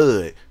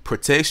blood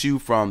protects you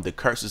from the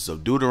curses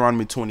of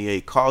Deuteronomy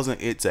 28, causing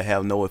it to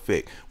have no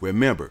effect.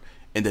 Remember,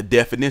 in the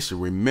definition,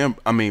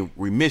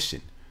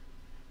 remission,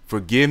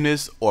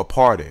 forgiveness or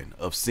pardon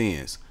of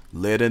sins,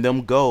 letting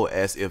them go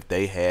as if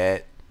they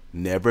had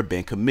never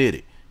been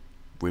committed.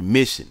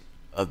 Remission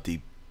of the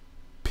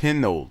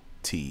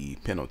penalty,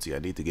 I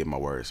need to get my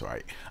words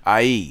right,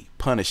 i.e.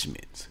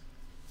 punishment.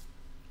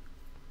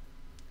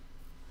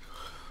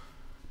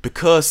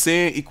 Because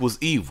sin equals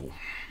evil,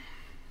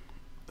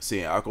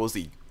 sin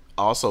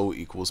also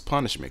equals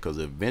punishment, because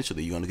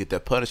eventually you're going to get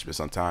that punishment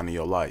sometime in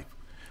your life,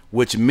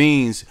 which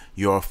means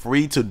you're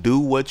free to do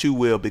what you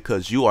will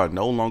because you are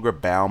no longer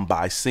bound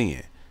by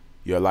sin.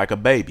 You're like a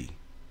baby,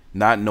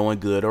 not knowing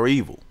good or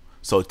evil.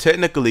 So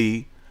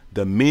technically,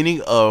 the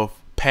meaning of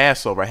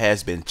Passover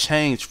has been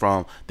changed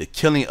from the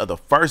killing of the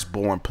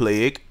firstborn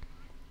plague,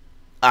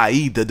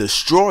 i.e. the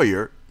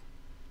destroyer,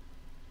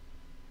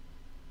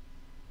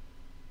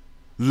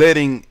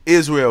 letting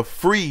Israel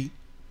free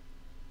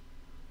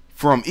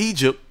from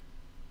Egypt,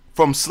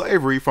 from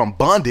slavery, from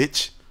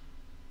bondage,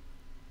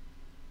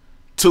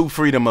 to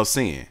freedom of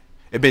sin.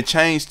 It's been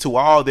changed to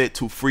all that,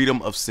 to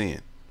freedom of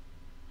sin.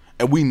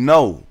 And we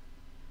know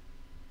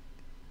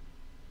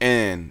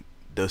in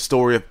the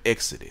story of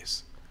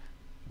Exodus,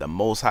 the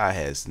Most High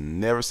has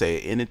never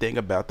said anything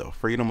about the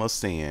freedom of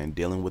sin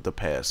dealing with the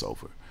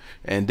Passover.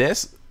 And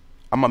that's,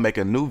 I'm going to make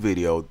a new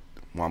video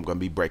where I'm going to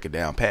be breaking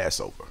down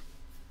Passover.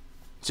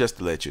 Just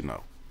to let you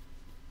know.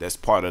 That's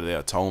part of the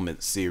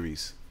Atonement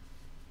series.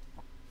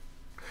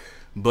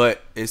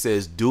 But it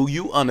says, do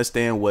you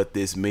understand what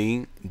this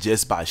means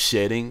just by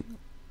shedding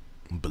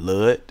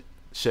blood?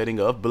 Shedding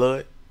of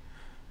blood?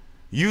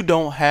 You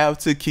don't have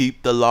to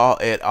keep the law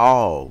at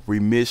all.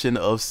 Remission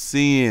of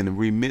sin.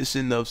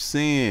 Remission of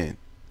sin.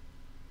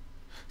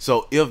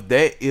 So if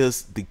that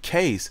is the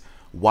case,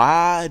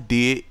 why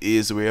did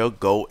Israel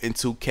go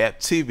into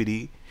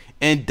captivity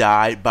and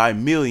died by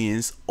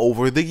millions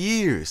over the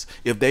years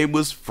if they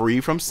was free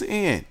from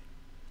sin?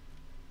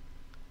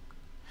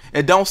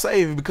 And don't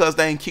say because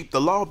they didn't keep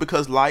the law,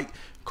 because like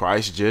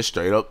Christ just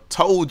straight up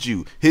told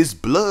you, his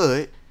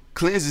blood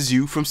cleanses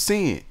you from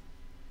sin.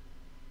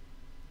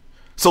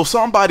 So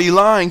somebody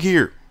lying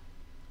here,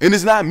 and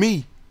it's not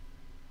me,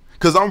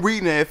 because I'm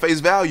reading it at face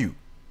value.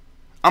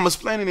 I'm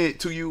explaining it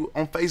to you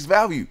on face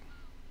value.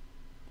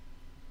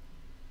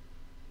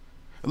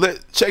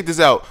 Check this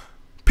out.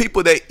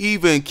 People that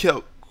even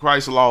kept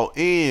Christ's law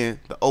and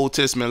the Old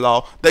Testament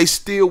law, they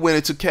still went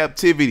into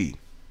captivity.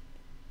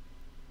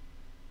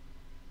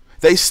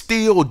 They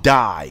still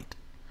died.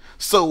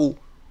 So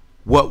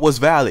what was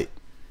valid?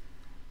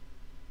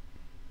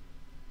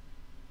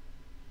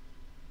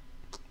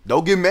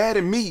 Don't get mad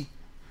at me.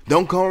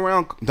 Don't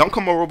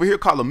come over here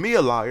calling me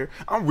a liar.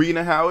 I'm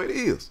reading how it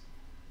is.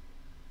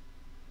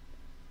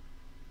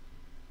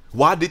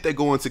 Why did they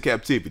go into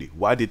captivity?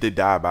 Why did they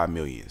die by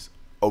millions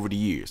over the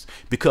years?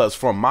 Because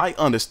from my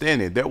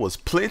understanding, there was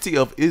plenty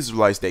of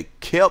Israelites that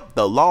kept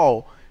the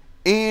law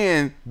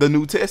in the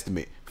New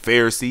Testament.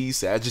 Pharisees,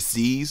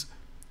 Sadducees,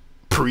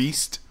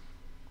 priests,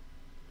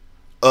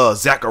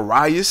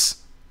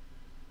 Zacharias.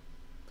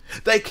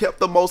 They kept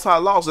the Most High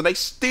laws, and they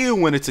still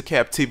went into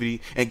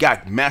captivity and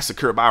got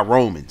massacred by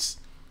Romans.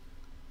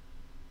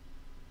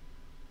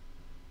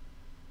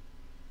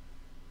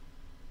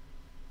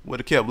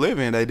 Would have kept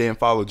living, they didn't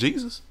follow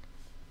Jesus.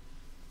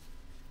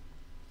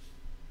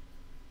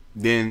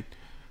 Then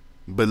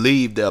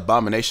believe the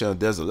abomination of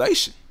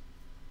desolation.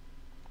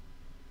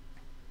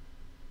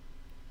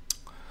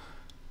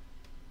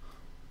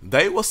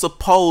 They were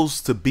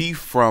supposed to be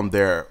from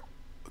their,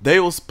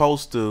 hold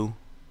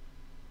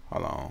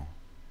on,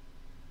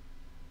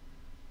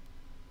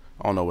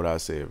 I don't know what I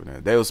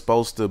said. They were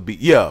supposed to be,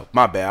 yeah,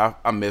 my bad,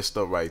 I messed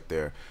up right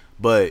there.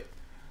 But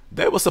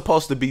they were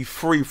supposed to be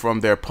free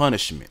from their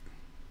punishment.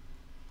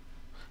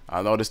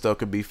 I know this stuff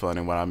could be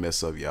funny when I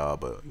mess up, y'all,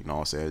 but you know what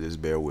I'm saying,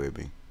 just bear with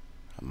me.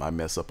 I might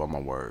mess up on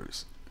my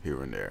words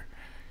here and there.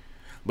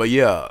 But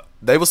yeah,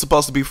 they were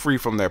supposed to be free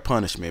from their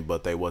punishment,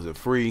 but they wasn't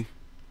free.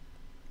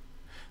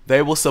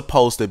 They were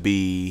supposed to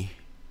be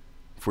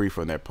free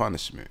from their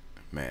punishment,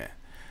 man.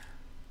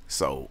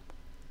 So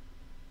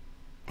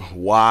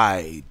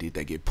why did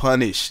they get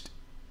punished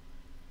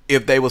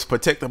if they was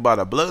protected by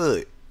the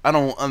blood? I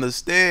don't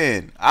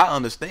understand. I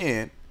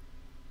understand.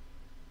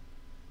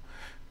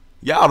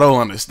 Y'all don't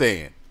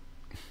understand.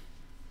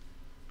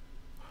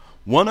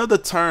 One of the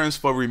terms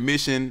for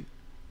remission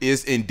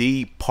is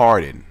indeed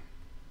pardon.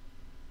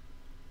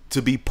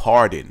 To be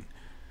pardoned.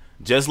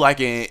 Just like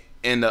in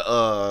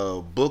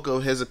the book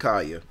of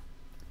Hezekiah,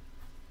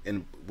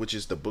 which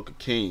is the book of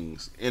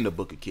Kings, in the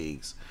book of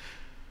Kings.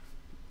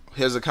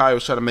 Hezekiah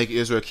was trying to make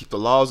Israel keep the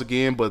laws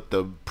again, but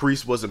the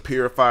priest wasn't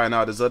purifying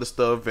all this other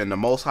stuff, and the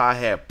Most High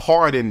had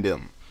pardoned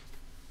them.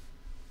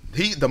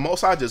 The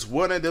Most High just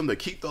wanted them to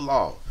keep the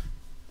law.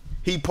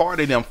 He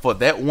pardoned them for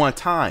that one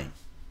time.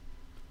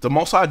 The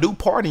Most High do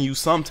pardon you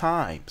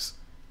sometimes,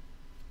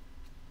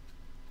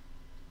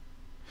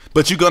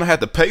 but you're gonna have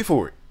to pay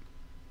for it.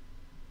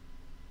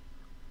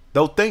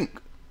 Don't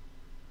think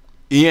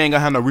you ain't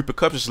gonna have no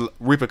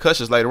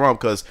repercussions later on,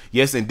 because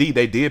yes, indeed,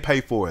 they did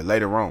pay for it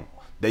later on.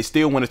 They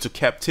still went into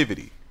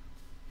captivity,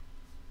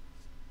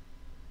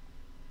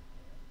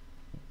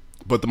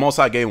 but the Most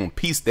High gave them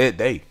peace that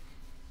day.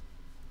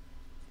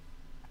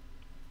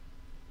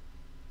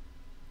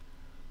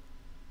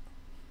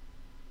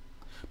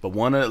 But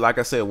like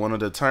I said, one of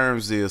the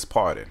terms is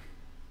pardon.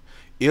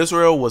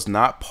 Israel was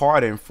not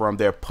pardoned from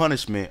their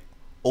punishment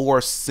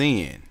or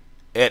sin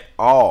at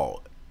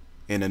all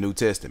in the New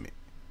Testament.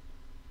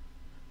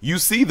 You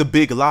see the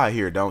big lie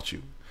here, don't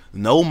you?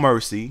 No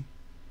mercy.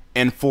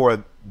 And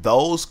for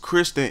those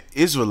Christian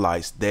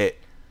Israelites that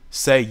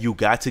say you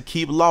got to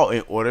keep law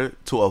in order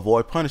to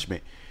avoid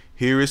punishment,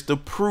 here is the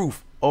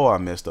proof. Oh, I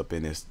messed up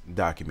in this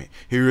document.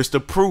 Here is the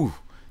proof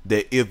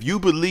that if you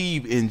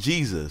believe in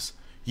Jesus,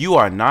 you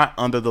are not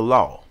under the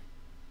law.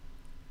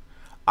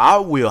 I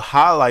will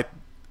highlight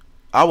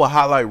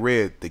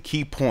red the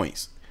key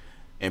points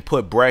and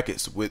put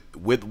brackets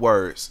with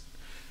words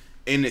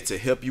in it to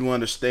help you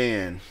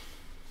understand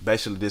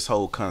basically this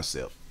whole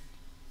concept.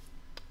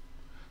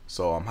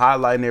 So I'm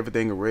highlighting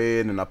everything in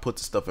red, and I put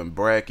the stuff in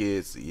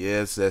brackets.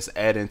 Yes, that's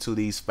adding to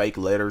these fake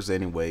letters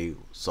anyway.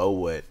 So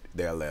what?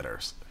 They're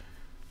letters.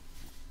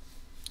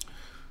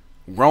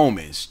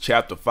 Romans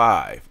chapter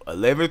 5,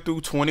 11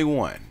 through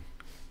 21.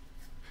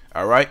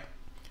 All right.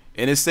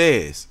 And it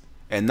says,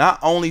 and not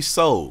only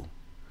so,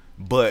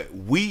 but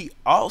we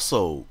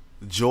also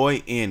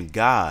joy in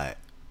God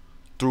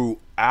through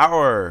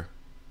our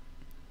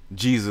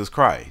Jesus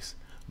Christ,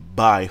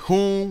 by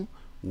whom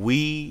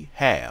we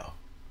have.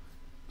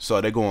 So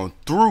they're going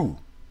through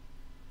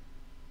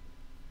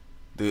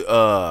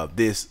the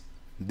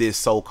this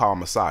so-called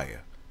Messiah,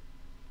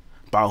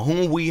 by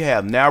whom we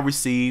have now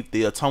received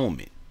the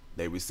atonement.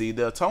 They received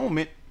the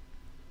atonement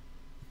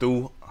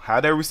through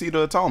how they received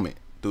the atonement,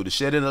 through the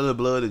shedding of the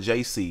blood of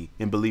JC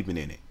and believing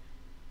in it.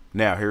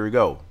 Now here we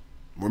go.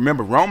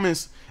 Remember,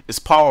 Romans is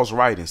Paul's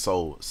writing,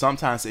 so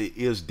sometimes it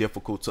is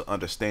difficult to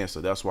understand. So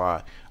that's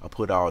why I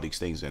put all these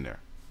things in there.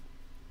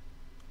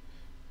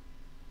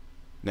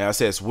 Now it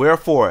says,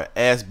 wherefore,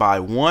 as by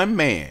one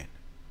man,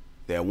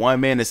 that one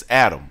man is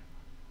Adam,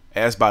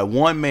 as by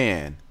one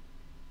man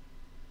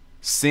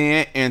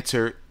sin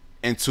entered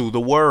into the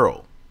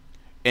world,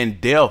 and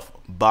death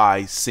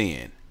by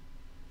sin,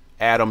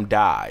 Adam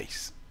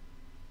dies.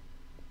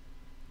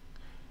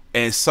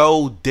 And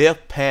so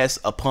death passed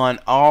upon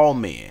all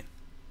men,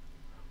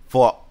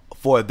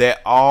 for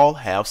that all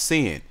have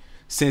sinned.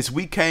 Since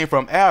we came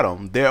from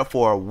Adam,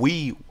 therefore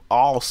we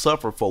all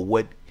suffer for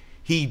what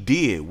he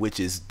did, which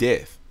is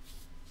death.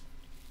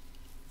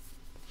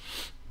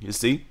 You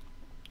see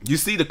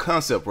the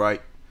concept,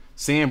 right?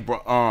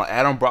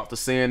 Adam brought the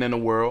sin in the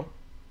world,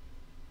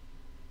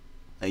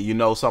 and you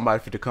know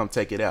somebody to come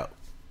take it out.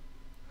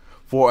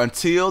 For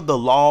until the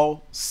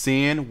law,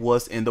 sin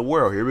was in the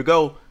world. Here we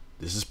go.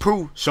 This is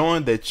proof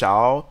showing that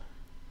y'all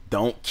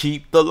don't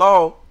keep the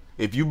law.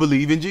 If you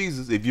believe in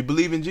Jesus,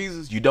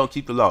 you don't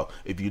keep the law.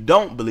 If you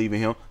don't believe in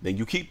him, then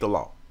you keep the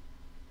law.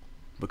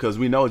 Because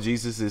we know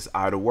Jesus is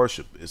idol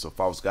worship. It's a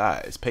false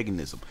god. It's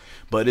paganism.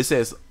 But it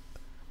says,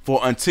 for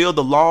until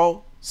the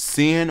law,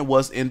 sin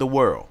was in the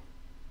world.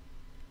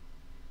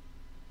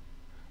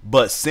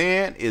 But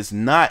sin is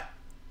not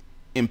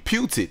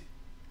imputed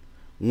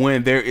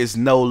when there is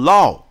no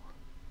law.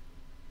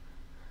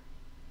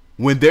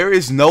 When there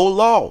is no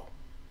law,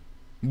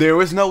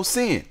 there is no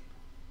sin.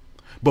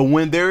 But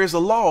when there is a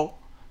law,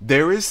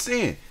 there is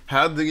sin.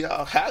 How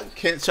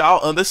can't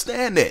y'all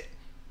understand that?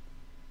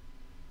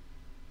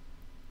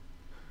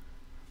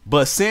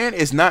 But sin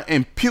is not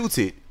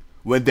imputed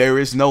when there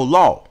is no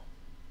law.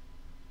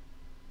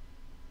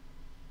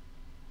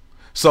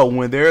 So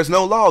when there is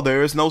no law,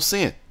 there is no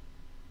sin.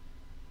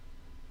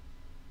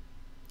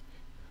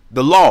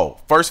 The law,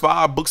 first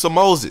 5 books of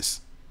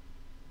Moses,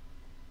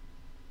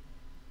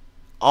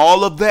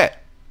 all of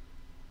that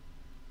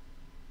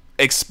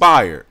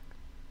expired,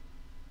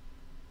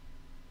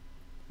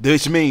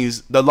 which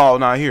means the law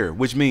not here,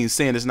 which means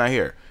sin is not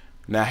here.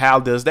 Now, how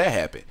does that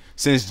happen?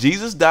 Since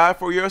Jesus died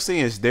for your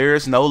sins, there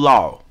is no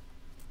law.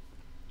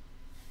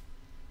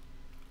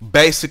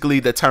 Basically,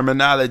 the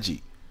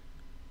terminology.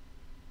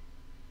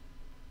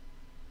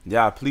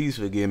 Y'all, please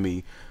forgive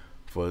me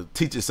for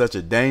teaching such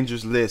a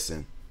dangerous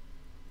lesson,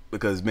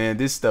 because, man,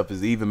 this stuff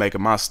is even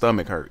making my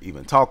stomach hurt,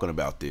 even talking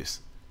about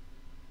this.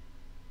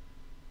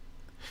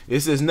 It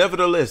says,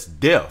 nevertheless,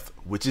 death,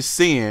 which is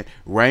sin,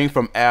 reigned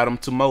from Adam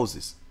to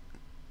Moses,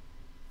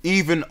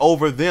 even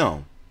over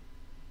them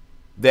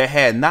that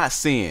had not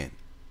sinned.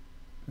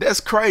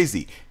 That's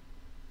crazy.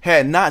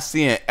 had not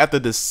sinned after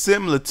the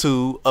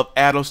similitude of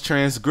Adam's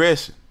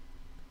transgression,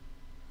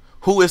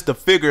 who is the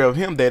figure of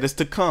him that is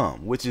to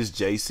come, which is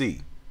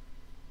JC.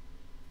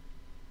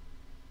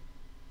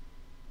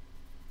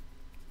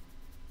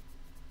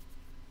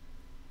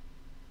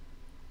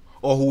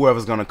 Or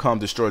whoever's going to come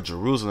destroy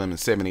Jerusalem in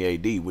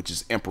 70 AD, which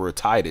is Emperor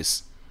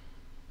Titus.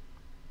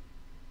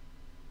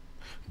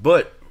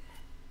 But,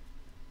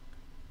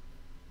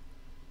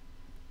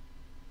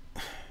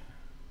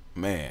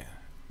 man.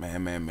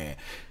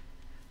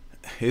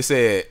 It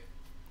said,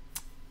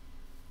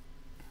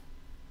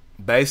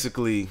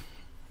 basically,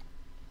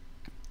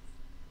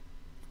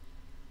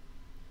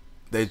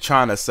 they're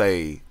trying to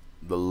say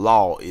the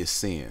law is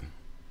sin.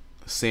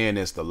 Sin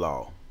is the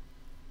law.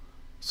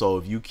 So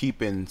if you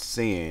keep in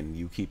sin,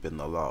 you keep in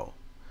the law.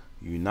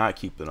 You're not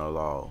keeping the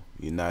law,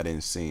 you're not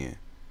in sin.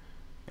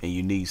 And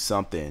you need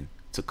something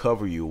to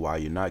cover you while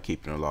you're not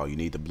keeping the law. You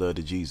need the blood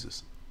of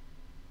Jesus.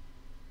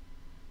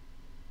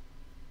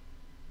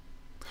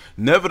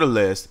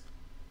 Nevertheless,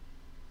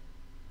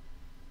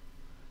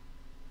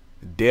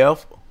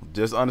 death,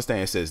 just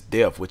understand, it says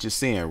death, which is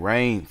sin,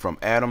 reigned from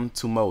Adam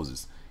to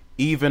Moses,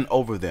 even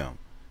over them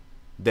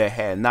that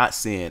had not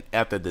sinned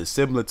after the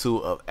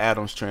similitude of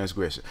Adam's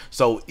transgression.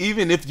 So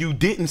even if you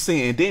didn't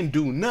sin and didn't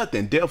do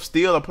nothing, death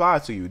still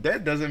applies to you.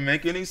 That doesn't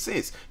make any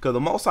sense, because the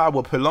Most High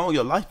will prolong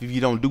your life if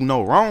you don't do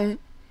no wrong.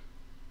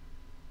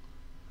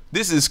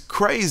 This is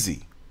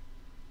crazy.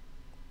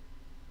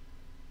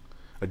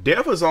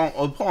 Death is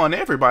upon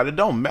everybody. It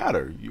don't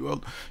matter.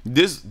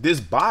 This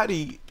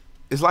body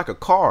is like a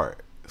car.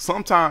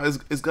 Sometimes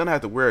it's gonna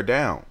have to wear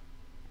down.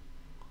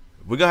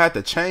 We're gonna have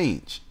to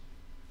change.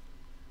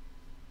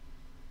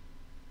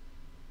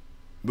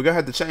 We're gonna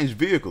have to change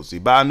vehicles. You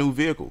buy a new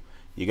vehicle,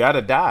 you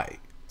gotta die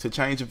to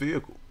change a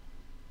vehicle.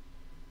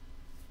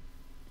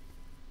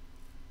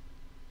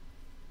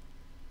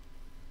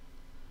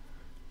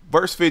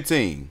 Verse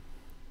 15.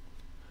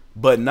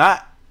 But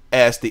not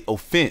as the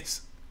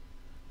offense,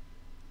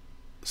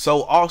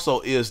 so also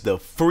is the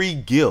free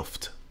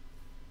gift.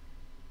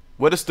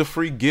 What is the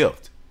free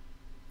gift?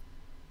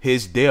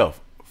 His death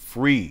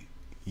free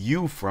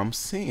you from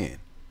sin.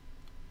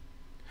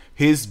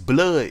 His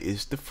blood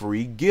is the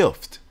free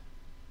gift.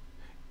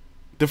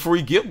 The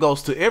free gift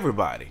goes to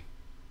everybody.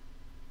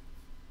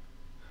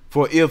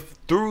 For if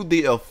through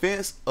the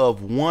offense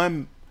of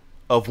one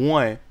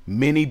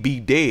many be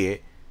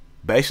dead,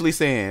 basically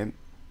saying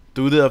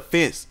through the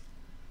offense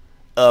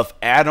of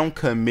Adam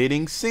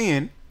committing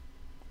sin,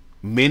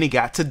 many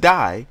got to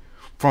die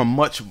from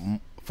much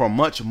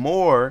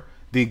more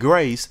the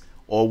grace,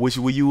 or which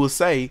you will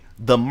say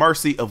the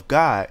mercy of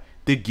God,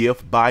 the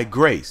gift by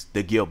grace,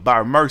 the gift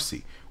by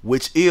mercy,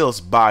 which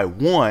is by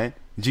one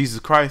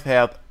Jesus Christ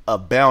hath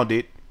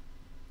abounded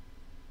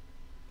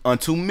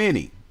unto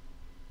many.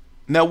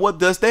 Now what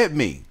does that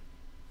mean?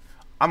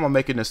 I'm gonna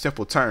make it in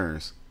simple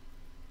terms.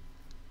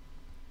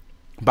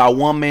 By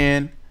one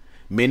man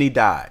many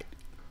died.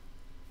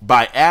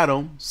 By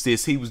Adam,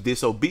 since he was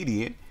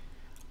disobedient,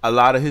 a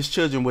lot of his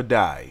children would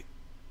die.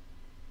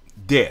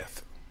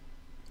 Death,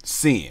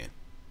 sin.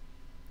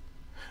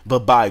 But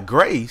by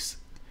grace,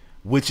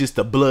 which is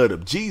the blood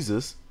of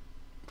Jesus,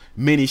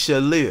 many shall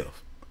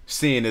live.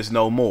 Sin is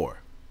no more.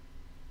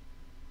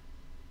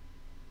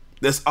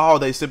 That's all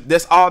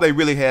they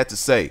really had to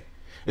say.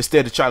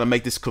 Instead of trying to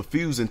make this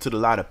confusing to a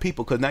lot of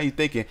people, because now you're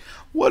thinking,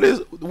 what is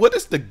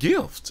the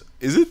gift?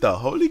 Is it the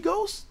Holy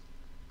Ghost?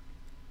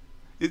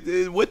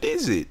 What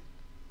is it?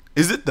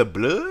 Is it the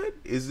blood?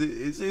 Is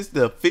it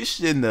the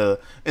fish in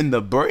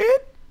the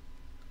bread?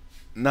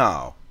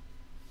 No.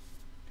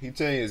 He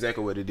tell you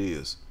exactly what it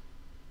is.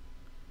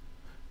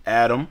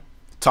 Adam,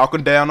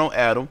 talking down on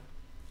Adam.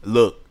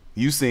 Look,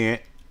 you sin.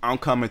 I'm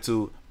coming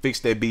to fix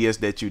that BS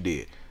that you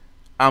did.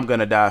 I'm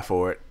gonna die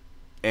for it,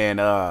 and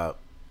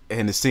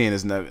the sin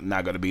is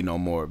not gonna be no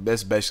more.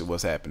 That's basically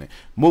what's happening.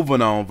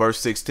 Moving on, verse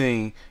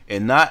 16,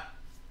 and not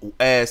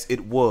as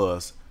it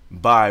was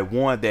by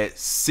one that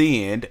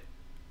sinned,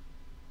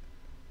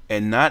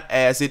 and not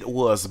as it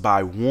was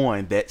by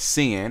one that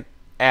sinned,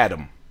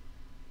 Adam.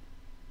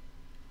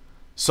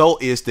 So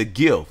is the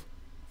gift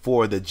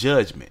for the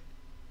judgment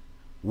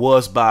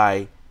was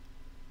by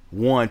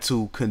one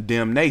to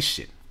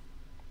condemnation.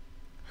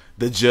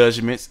 The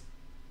judgments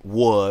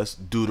was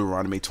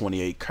Deuteronomy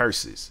 28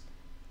 curses.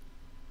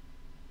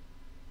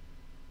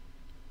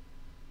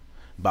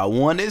 By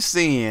one that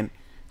sinned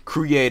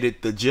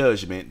created the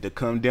judgment, the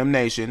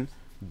condemnation,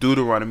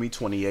 Deuteronomy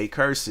 28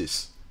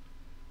 curses.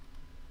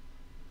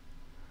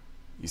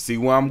 You see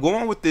where I'm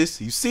going with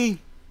this? You see?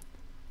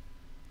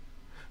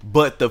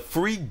 But the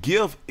free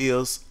gift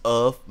is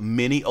of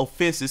many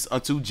offenses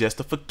unto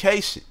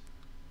justification.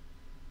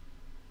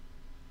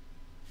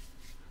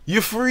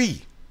 You're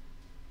free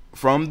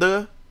from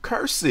the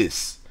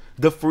curses.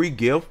 The free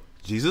gift,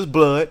 Jesus'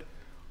 blood,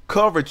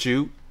 covered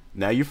you.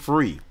 Now you're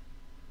free.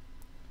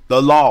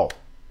 The law,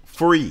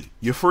 free.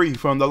 You're free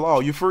from the law.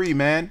 You're free,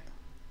 man.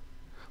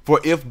 For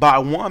if by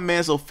one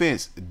man's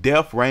offense,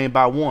 death reigned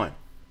by one.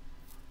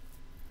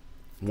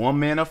 One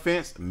man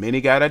offense, many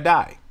gotta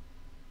die.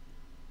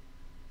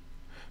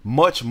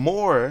 much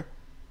more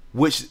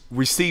which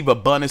receive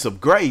abundance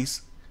of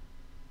grace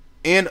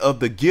and of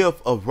the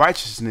gift of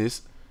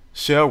righteousness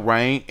shall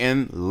reign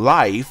in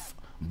life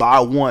by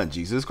one,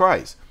 Jesus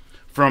Christ.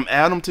 From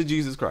Adam to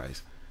Jesus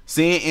Christ.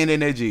 Sin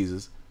ended at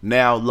Jesus.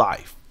 Now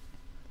life.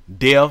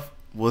 Death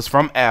was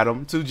from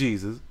Adam to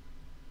Jesus.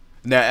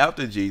 Now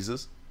after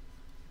Jesus,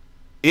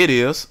 it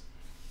is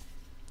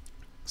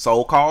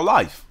so-called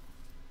life.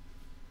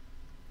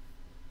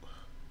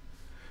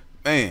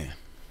 Man.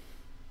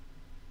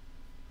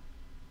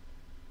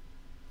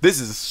 This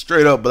is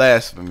straight up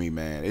blasphemy,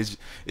 man.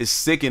 It's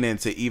sickening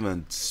to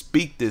even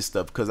speak this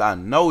stuff because I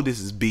know this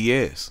is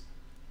BS.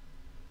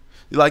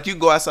 Like, you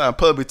go outside in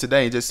public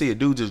today and just see a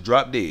dude just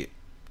drop dead.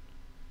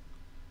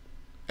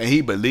 And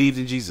he believed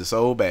in Jesus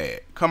so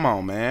bad. Come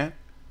on, man.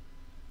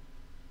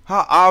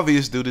 How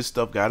obvious do this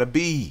stuff gotta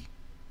be?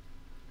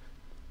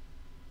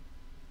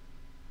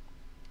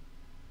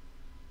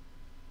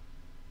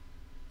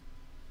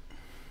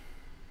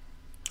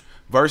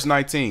 Verse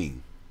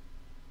 19.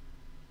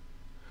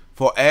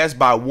 For as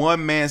by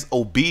one man's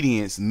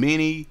obedience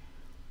many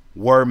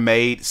were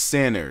made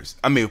sinners.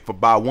 For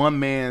by one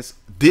man's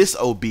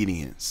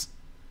disobedience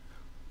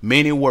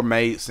many were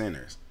made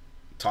sinners.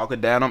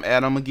 Talking down on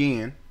Adam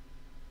again.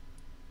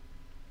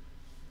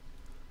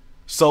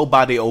 So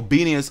by the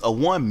obedience of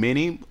one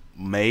many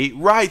made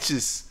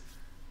righteous.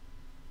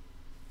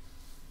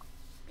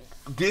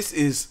 This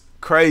is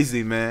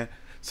crazy, man.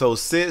 So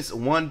since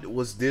one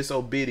was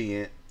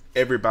disobedient,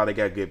 everybody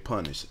got to get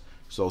punished.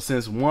 So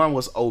since one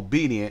was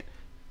obedient,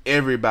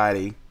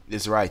 everybody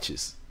is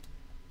righteous.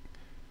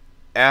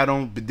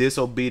 Adam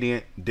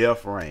disobedient,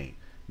 death reigned.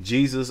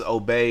 Jesus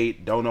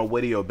obeyed, don't know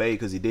what he obeyed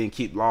because he didn't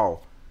keep law.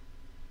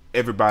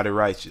 Everybody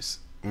righteous.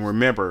 And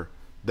remember,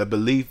 the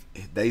belief,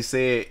 they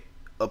said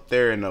up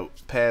there in the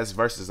past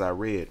verses I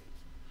read,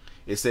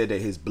 it said that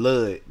his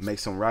blood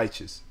makes him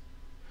righteous.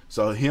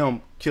 So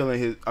him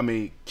killing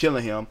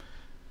him,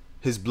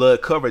 his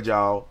blood covered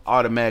y'all,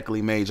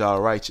 automatically made y'all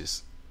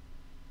righteous.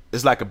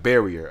 It's like a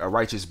barrier, a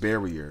righteous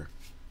barrier.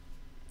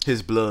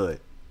 His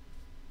blood,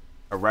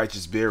 a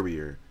righteous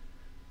barrier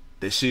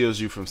that shields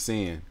you from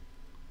sin.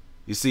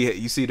 You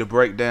see the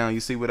breakdown. You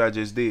see what I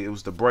just did? It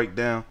was the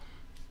breakdown,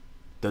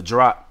 the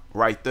drop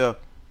right there.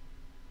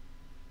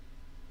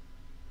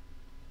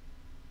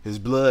 His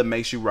blood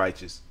makes you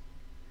righteous.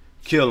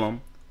 Kill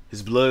him.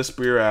 His blood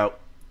spear out.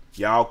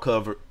 Y'all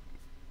covered.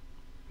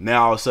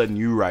 Now all of a sudden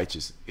you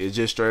righteous. It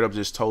just straight up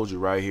just told you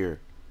right here.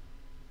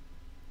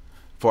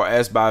 For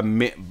as by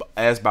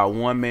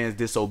one man's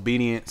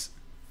disobedience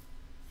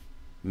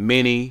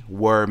many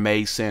were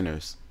made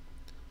sinners,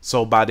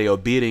 so by the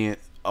obedience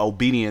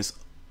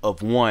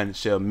of one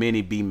shall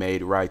many be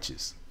made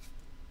righteous.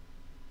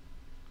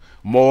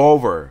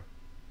 Moreover,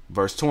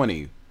 verse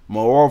 20,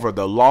 moreover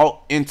the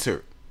law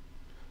entered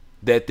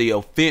that the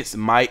offense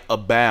might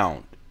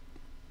abound.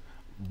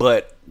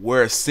 But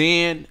where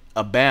sin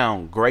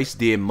abound, grace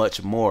did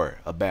much more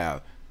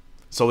abound.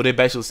 So they're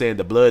basically saying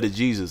the blood of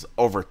Jesus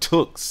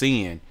overtook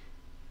sin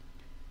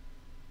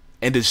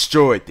and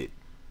destroyed it.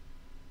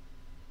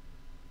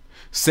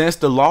 Since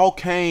the law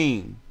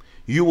came,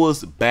 you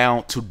was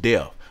bound to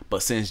death.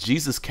 But since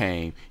Jesus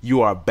came,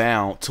 you are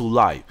bound to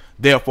life.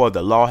 Therefore,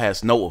 the law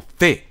has no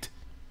effect,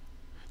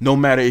 no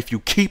matter if you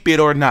keep it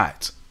or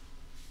not.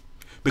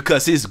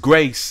 Because his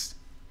grace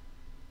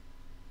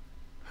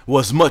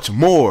was much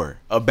more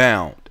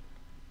abound.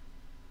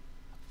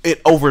 It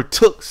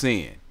overtook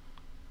sin.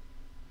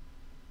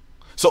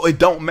 So it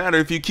don't matter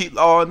if you keep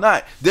law or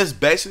not. That's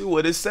basically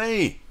what it's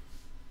saying.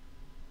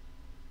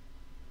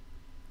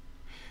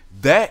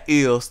 That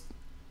is,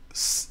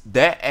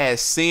 that as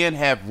sin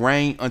have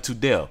reigned unto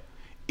death,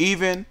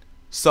 even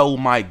so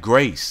might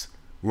grace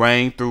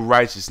reign through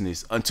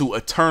righteousness unto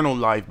eternal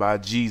life by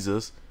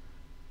Jesus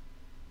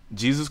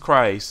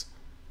Christ.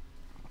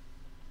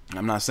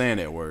 I'm not saying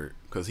that word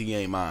because he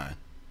ain't mine.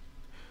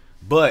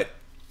 But,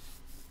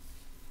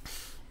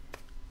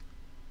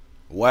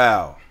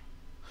 wow.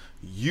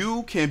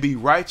 You can be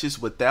righteous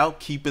without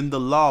keeping the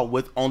law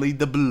with only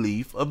the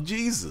belief of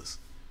Jesus.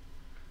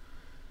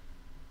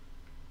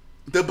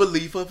 The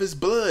belief of his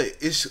blood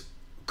is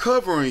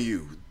covering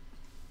you.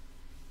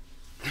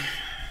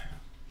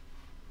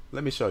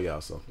 Let me show y'all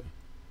something.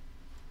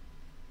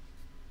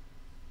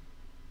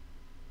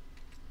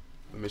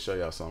 Let me show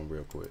y'all something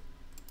real quick.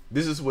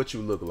 This is what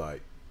you look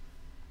like.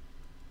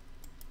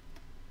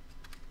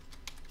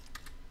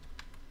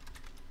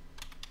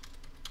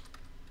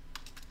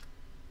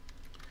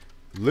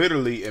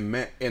 Literally in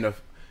a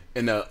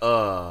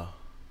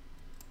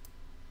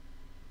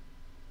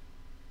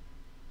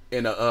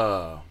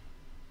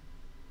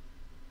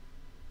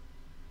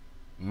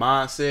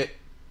mindset,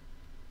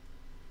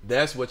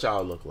 that's what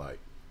y'all look like.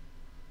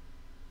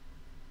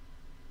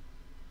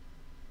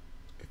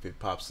 If it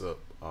pops up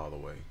all the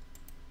way,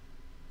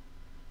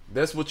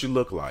 that's what you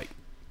look like.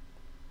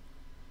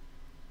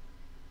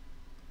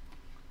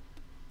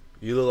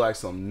 You look like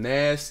some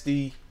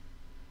nasty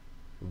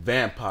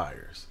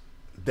vampires.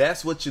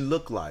 That's what you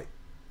look like.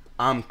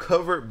 I'm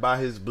covered by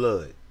his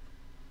blood.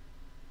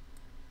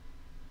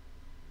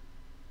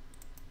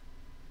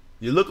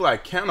 You look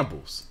like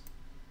cannibals.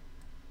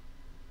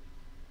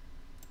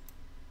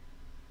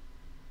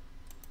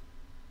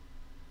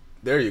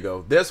 There you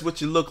go. That's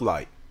what you look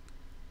like.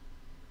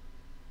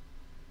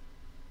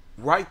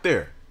 Right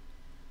there.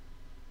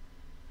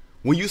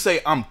 When you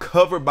say I'm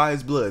covered by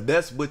his blood,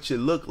 that's what you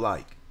look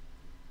like.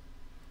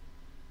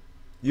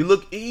 You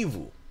look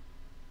evil.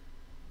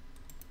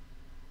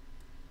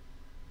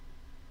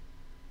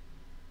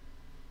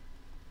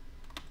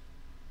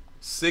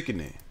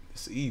 Sickening.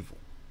 It's evil.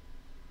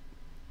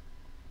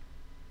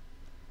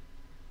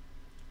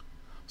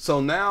 So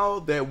now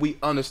that we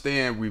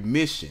understand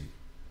remission,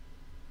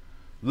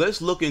 let's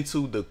look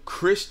into the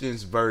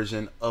Christian's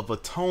version of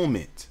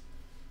atonement.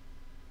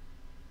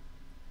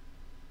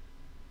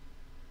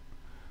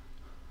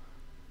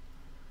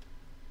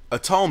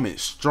 Atonement,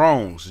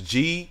 Strong's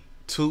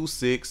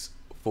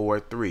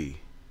G2643.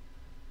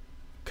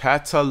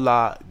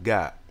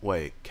 Catalogé.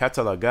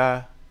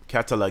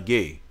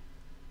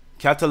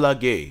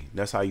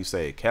 That's how you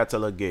say it.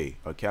 Catalogé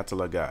or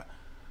cataloga.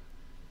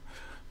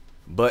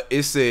 But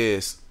it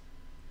says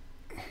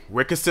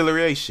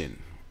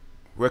reconciliation,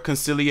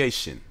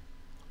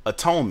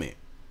 atonement,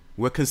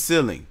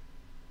 reconciling.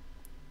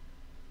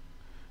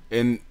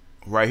 And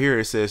right here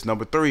it says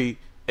number 3,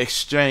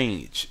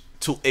 exchange,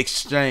 to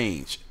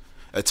exchange.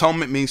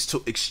 Atonement means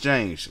to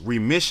exchange.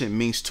 Remission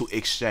means to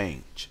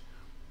exchange.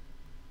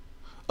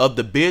 Of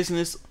the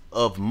business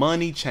of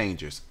money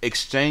changers,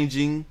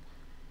 exchanging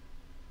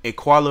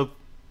equivalent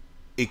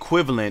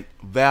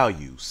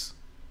values.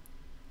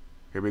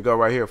 Here we go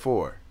right here.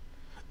 4,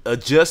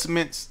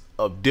 adjustments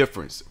of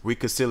difference,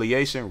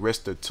 reconciliation,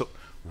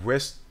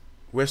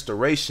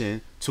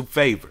 restoration to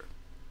favor.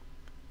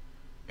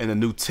 In the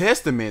New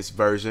Testament's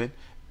version,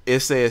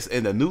 it says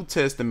in the New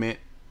Testament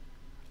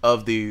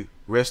of the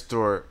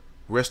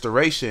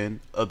restoration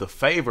of the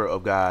favor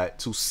of God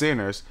to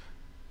sinners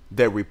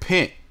that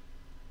repent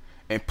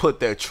and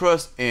put their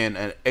trust in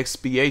an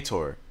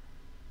expiator,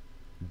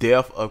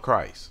 death of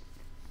Christ.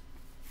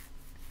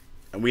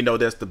 And we know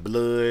that's the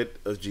blood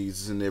of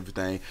Jesus and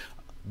everything.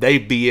 They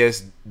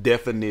BS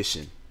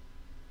definition.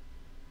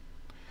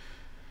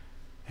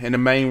 And the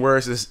main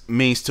words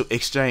means to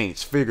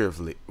exchange,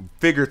 figuratively,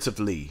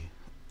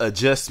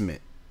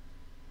 adjustment,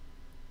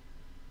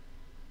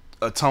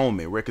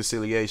 atonement,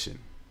 reconciliation.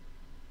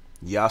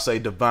 Y'all say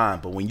divine,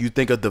 but when you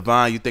think of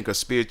divine, you think of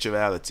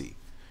spirituality.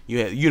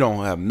 You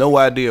don't have no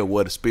idea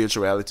what a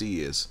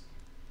spirituality is.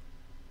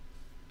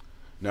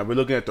 Now we're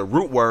looking at the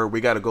root word. We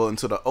got to go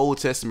into the Old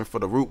Testament for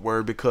the root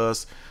word,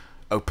 because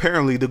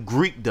apparently the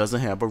Greek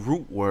doesn't have a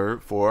root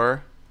word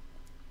for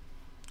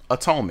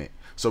atonement.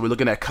 So we're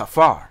looking at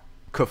kafar,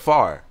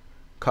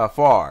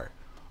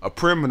 a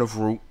primitive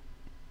root,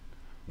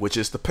 which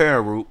is the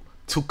parent root,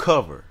 to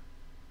cover,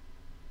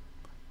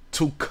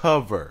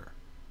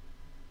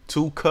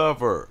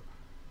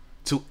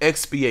 to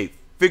expiate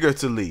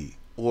figuratively,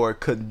 or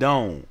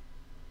condone,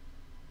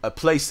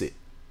 place it,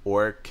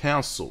 or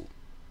counsel,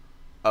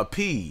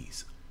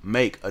 appease,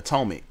 make,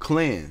 atonement,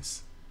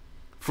 cleanse,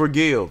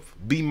 forgive,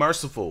 be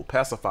merciful,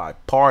 pacify,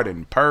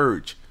 pardon,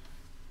 purge.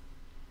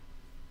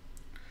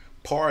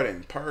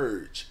 Pardon,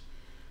 purge.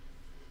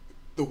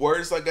 The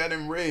words I got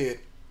in red.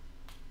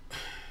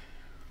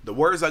 The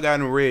words I got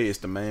in red is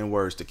the main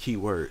words, the key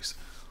words.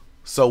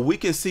 So we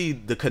can see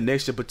the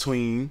connection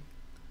between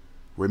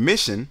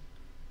remission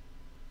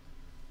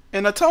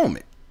and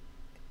atonement.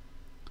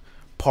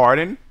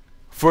 Pardon,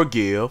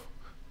 forgive,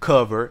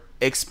 cover,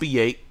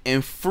 expiate,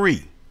 and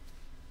free.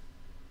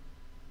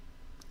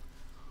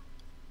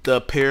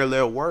 The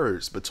parallel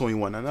words between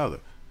one another.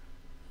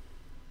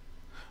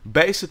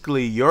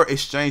 Basically, you're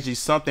exchanging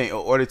something in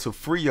order to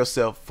free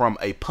yourself from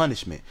a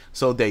punishment,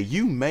 so that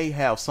you may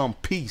have some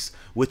peace,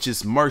 which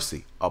is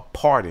mercy, a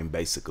pardon,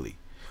 basically.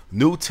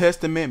 New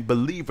Testament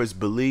believers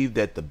believe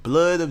that the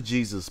blood of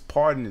Jesus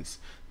pardons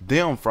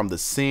them from the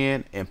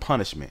sin and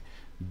punishment.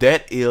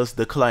 That is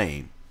the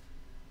claim.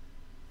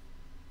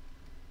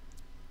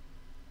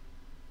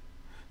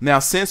 Now,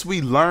 since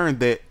we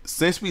learned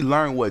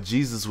what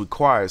Jesus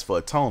requires for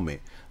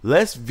atonement,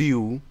 let's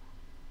view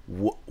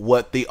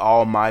what the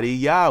Almighty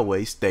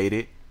Yahweh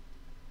stated,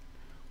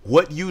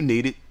 what you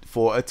needed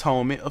for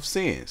atonement of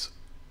sins.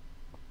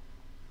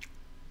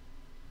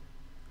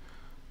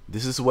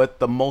 This is what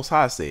the Most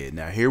High said.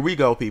 Now, here we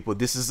go, people.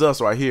 This is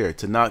us right here.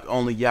 To not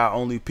only Yah,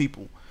 only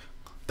people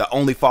that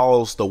only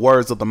follows the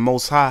words of the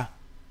Most High.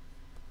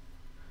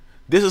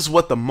 This is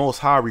what the Most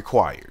High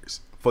requires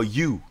for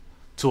you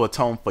to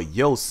atone for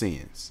your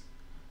sins.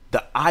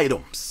 The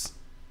items.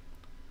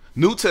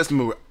 New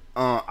Testament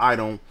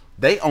item,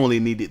 they only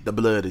needed the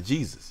blood of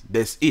Jesus.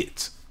 That's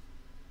it.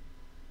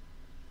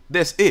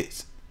 That's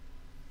it.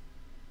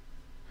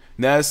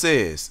 Now it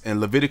says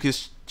in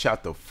Leviticus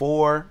chapter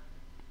 4,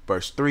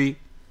 verse 3,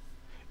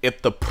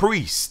 if the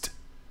priest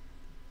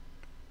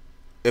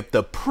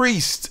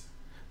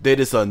that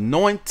is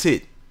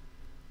anointed,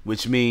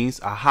 which means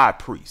a high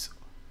priest,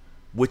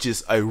 which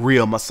is a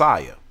real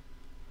Messiah,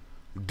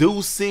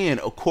 do sin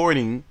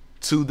according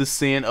to the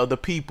sin of the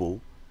people,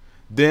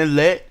 then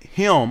let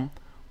him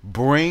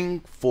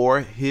bring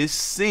for his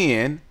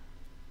sin,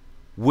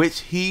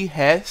 which he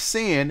has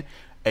sinned,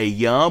 a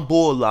young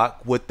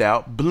bullock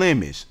without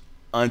blemish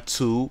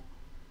unto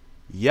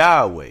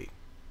Yahweh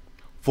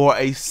for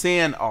a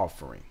sin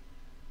offering.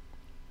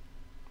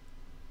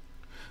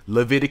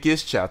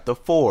 Leviticus chapter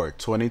 4,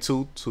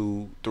 22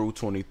 through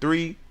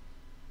 23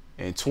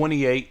 and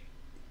 28.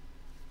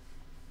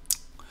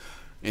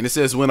 And it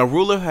says, when a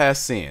ruler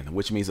has sinned,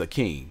 which means a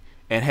king,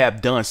 and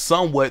have done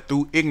somewhat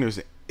through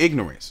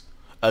ignorance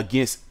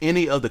against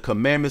any of the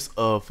commandments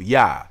of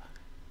Yah,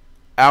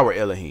 our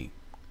Elohim,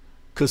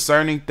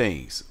 concerning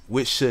things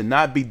which should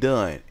not be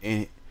done,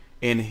 and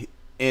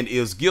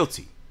is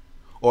guilty,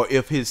 or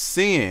if his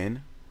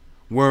sin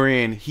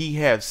wherein he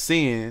have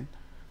sinned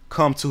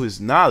come to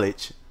his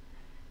knowledge,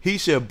 he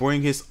shall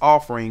bring his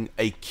offering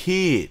a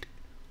kid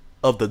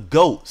of the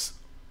goats,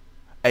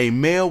 a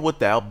male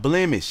without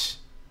blemish.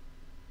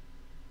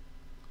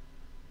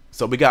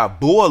 So we got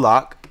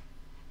bullock,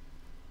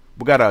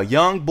 we got a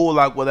young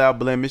bullock without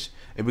blemish,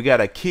 and we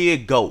got a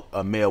kid goat,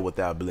 a male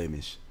without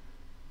blemish.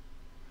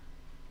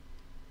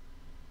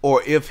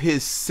 Or if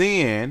his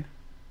sin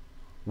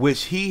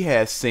which he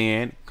has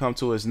sinned come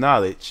to his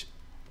knowledge,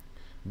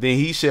 then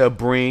he shall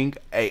bring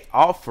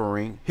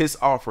his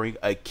offering,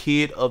 a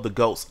kid of the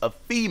goats, a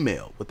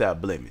female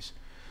without blemish.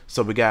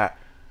 So we got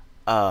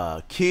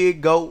a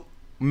kid goat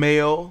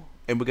male,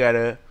 and we got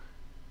a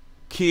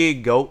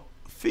kid goat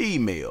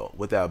female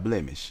without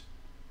blemish.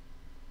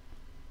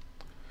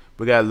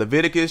 We got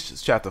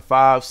Leviticus chapter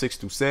 5, 6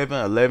 through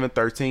 7, 11,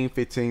 13,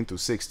 15 through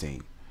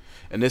 16.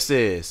 And it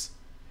says,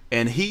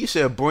 and he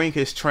shall bring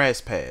his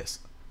trespass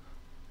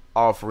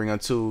offering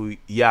unto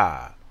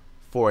Yah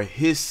for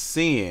his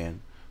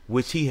sin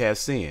which he has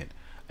sinned,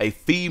 a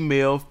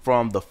female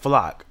from the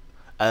flock,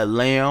 a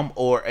lamb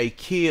or a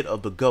kid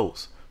of the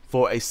goats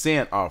for a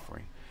sin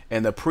offering.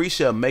 And the priest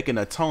shall make an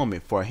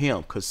atonement for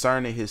him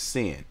concerning his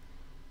sin,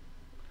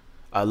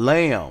 a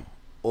lamb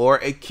or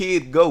a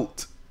kid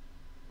goat.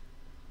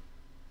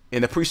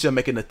 And the priest shall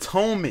make an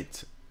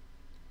atonement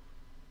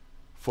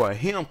for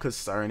him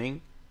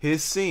concerning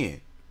his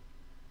sin.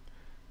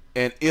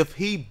 And if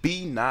he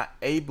be not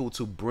able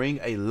to bring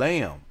a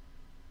lamb,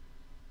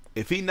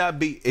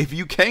 if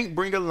you can't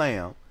bring a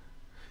lamb,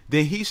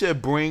 then he shall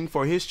bring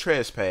for his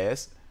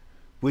trespass,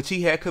 which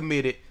he had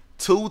committed,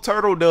 2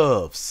 turtle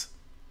doves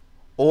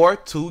or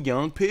 2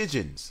 young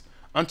pigeons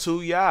unto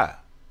Yah,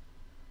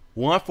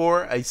 one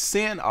for a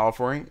sin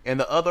offering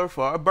and the other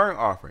for a burnt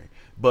offering.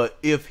 But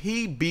if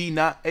he be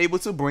not able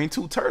to bring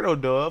 2 turtle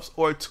doves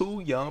or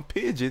 2 young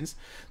pigeons,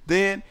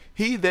 then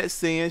he that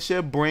sins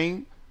shall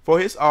bring for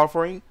his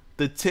offering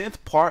the 10th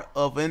part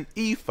of an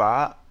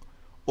ephah,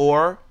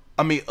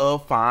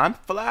 of fine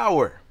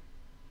flour,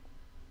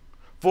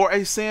 for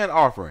a sin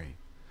offering.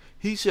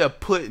 He shall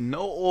put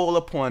no oil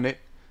upon it,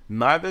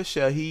 neither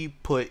shall he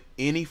put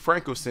any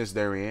frankincense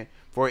therein,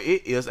 for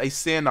it is a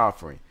sin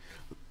offering.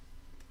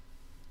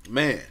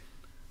 Man.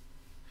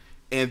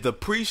 And the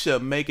priest shall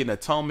make an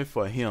atonement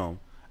for him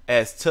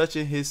as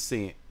touching his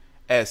sin,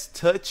 that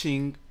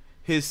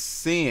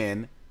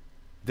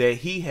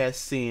he has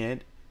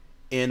sinned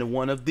in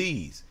one of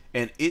these,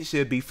 and it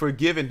shall be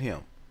forgiven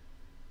him.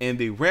 And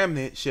the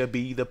remnant shall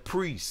be the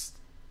priest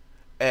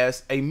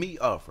as a meat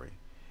offering.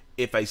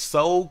 If a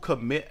soul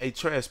commit a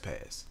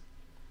trespass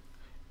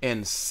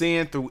and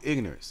sin through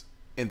ignorance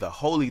in the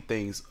holy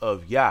things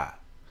of Yah,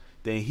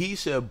 then he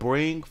shall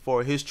bring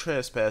for his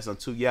trespass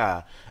unto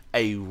Yah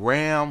a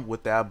ram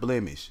without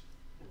blemish,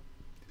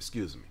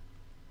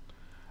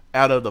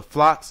 out of the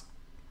flocks,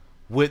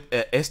 with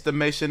an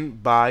estimation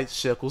by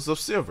shekels of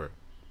silver,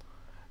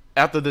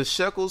 after the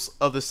shekels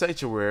of the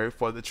sanctuary,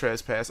 for the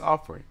trespass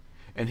offering.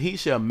 And he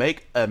shall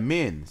make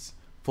amends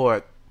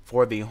for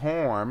the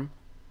harm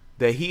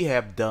that he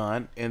have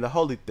done in the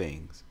holy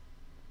things,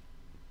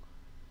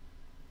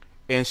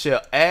 and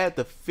shall add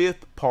the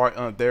 5th part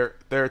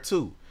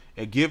thereto,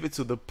 and give it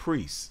to the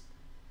priest.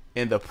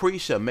 And the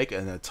priest shall make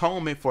an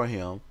atonement for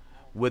him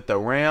with the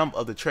ram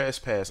of the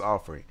trespass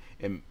offering,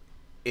 and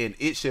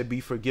it shall be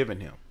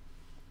forgiven him.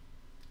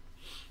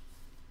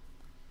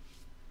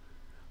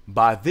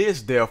 By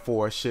this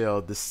therefore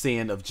shall the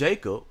sin of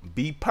Jacob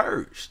be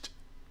purged,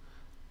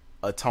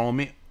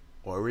 atonement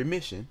or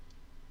remission.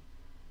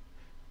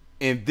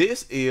 And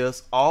this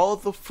is all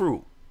the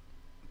fruit,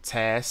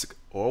 task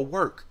or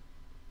work,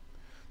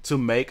 to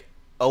make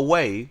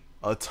away,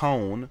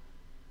 atone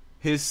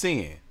his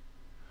sin,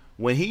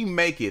 when he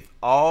maketh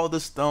all the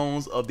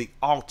stones of the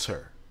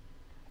altar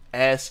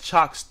as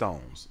chalk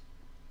stones,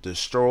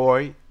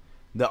 destroy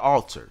the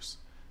altars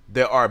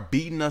that are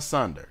beaten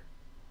asunder,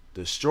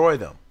 destroy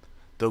them.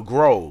 The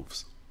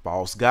groves,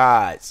 false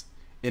gods,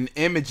 and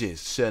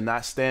images shall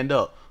not stand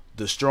up,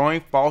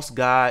 destroying false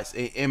gods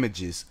and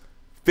images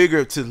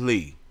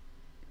figuratively.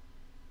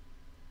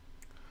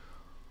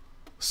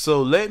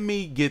 So let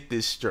me get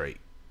this straight.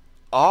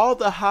 All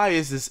the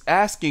highest is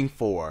asking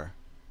for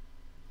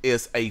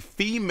is a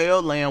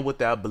female lamb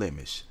without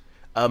blemish,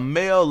 a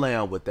male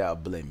lamb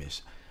without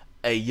blemish,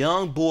 a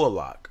young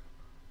bullock,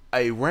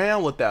 a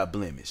ram without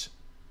blemish,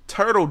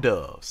 turtle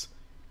doves,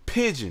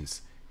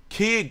 pigeons,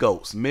 kid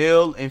goats,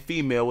 male and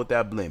female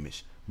without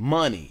blemish,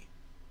 money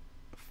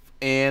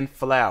and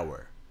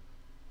flour,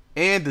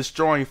 and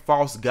destroying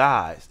false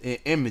gods and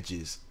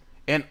images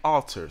and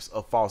altars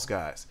of false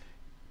gods.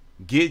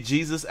 Get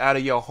Jesus out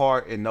of your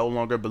heart and no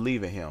longer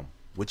believe in him,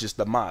 which is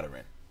the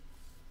modern,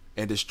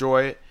 and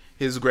destroy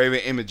his graven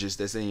images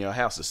that's in your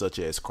houses, such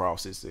as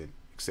crosses and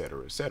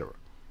etc., etc.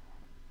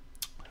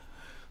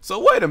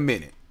 So wait a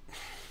minute.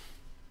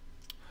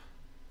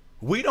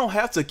 We don't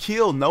have to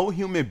kill no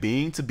human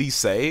being to be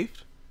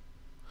saved.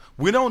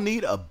 We don't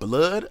need a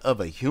blood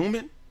of a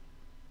human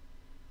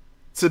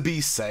to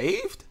be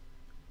saved.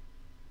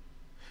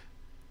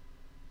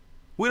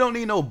 We don't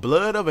need no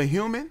blood of a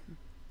human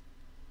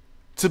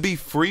to be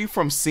free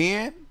from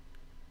sin,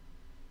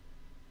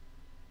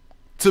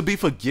 to be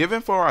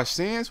forgiven for our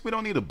sins. We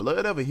don't need the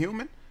blood of a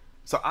human.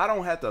 So I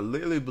don't have to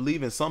literally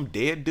believe in some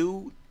dead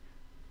dude.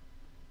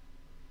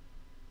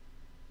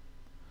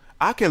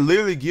 I can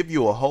literally give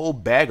you a whole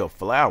bag of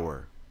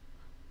flour.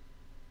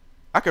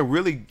 I can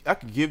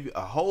give you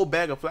a whole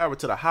bag of flour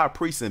to the high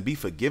priest and be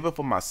forgiven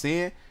for my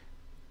sin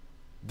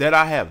that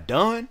I have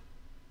done.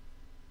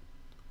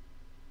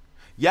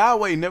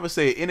 Yahweh never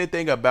said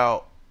anything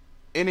about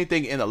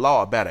anything in the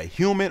law about a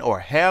human or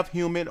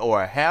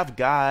a half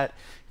God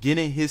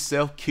getting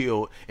himself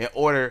killed in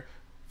order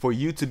for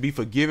you to be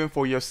forgiven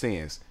for your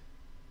sins.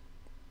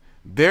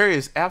 There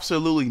is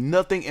absolutely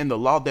nothing in the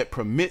law that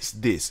permits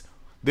this.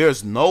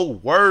 There's no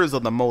words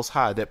of the Most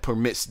High that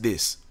permits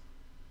this.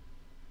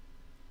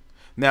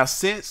 Now,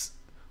 since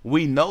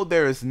we know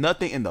there is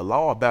nothing in the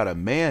law about a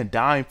man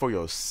dying for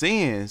your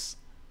sins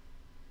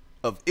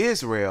of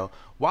Israel,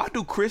 why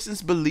do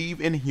Christians believe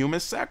in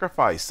human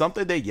sacrifice,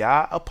 something that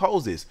Yah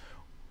opposes?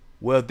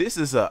 Well, this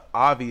is an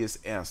obvious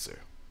answer.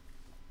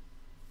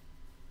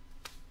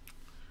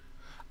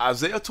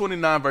 Isaiah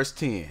 29 verse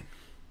 10.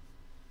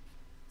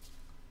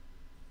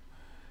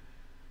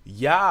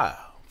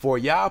 For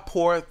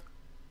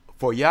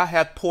Yah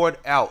hath poured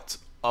out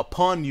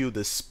upon you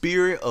the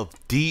spirit of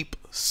deep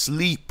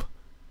sleep,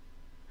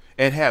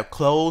 and have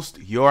closed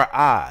your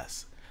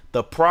eyes.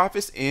 The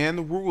prophets and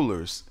the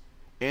rulers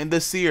and the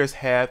seers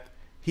hath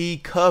he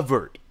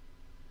covered.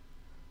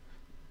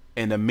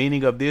 And the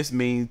meaning of this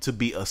means to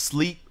be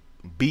asleep,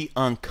 be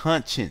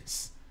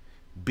unconscious,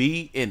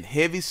 be in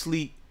heavy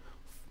sleep,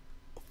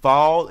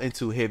 fall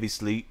into heavy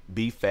sleep,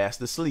 be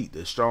fast asleep.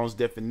 The Strong's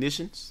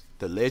definitions,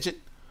 the legend,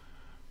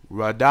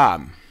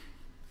 radam,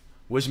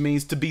 which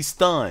means to be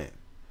stunned,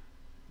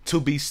 to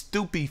be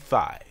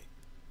stupefied,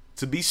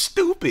 to be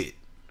stupid,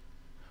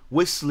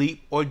 with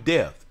sleep or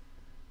death.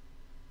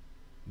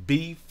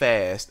 Be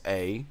fast,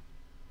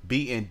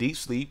 be in deep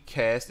sleep,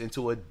 cast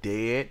into a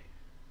dead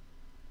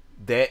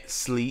that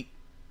sleep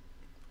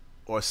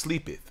or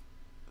sleepeth,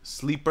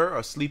 sleeper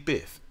or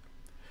sleepeth.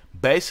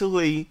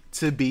 Basically,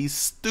 to be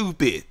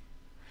stupid.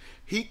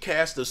 He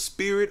cast a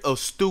spirit of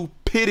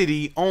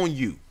stupidity on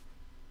you.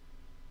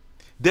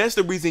 That's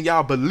the reason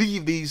y'all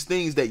believe these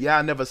things that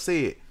y'all never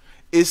said.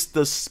 It's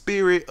the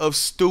spirit of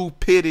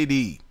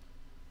stupidity.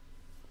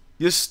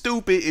 You're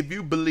stupid if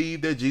you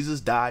believe that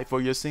Jesus died for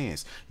your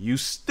sins. You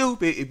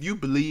stupid if you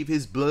believe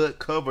his blood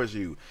covers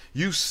you.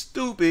 You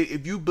stupid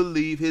if you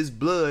believe his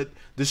blood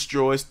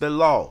destroys the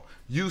law.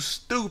 You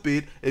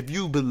stupid if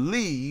you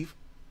believe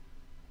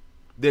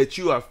that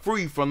you are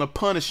free from the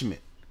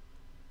punishment.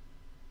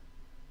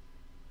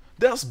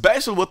 That's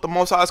basically what the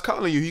Most High is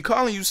calling you. He's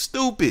calling you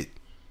stupid.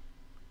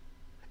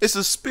 It's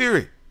a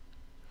spirit.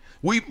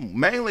 We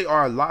mainly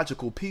are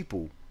logical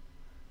people.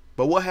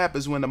 But what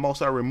happens when the Most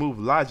High remove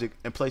logic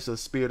and place a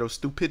spirit of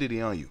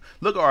stupidity on you?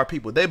 Look at our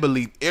people. They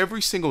believe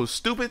every single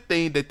stupid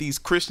thing that these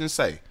Christians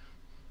say,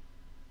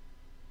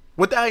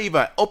 without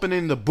even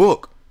opening the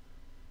book.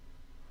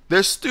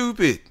 They're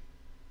stupid.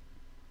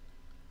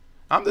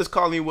 I'm just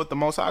calling you what the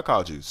Most High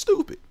called you.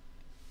 Stupid.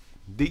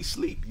 Deep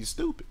sleep. You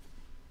stupid.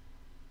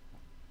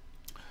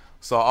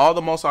 So all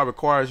the Most High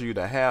requires you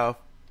to have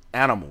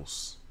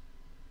animals.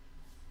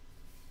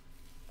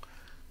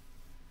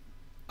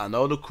 I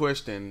know the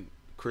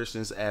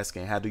Christians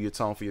asking, how do you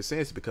atone for your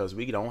sins? Because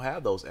we don't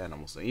have those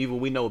animals. And even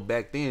we know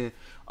back then,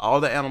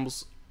 all the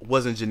animals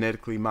wasn't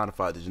genetically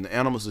modified. The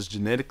animals is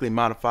genetically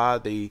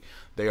modified. They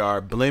are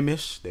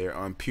blemished. They're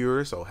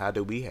impure. So how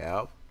do we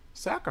have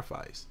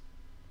sacrifice?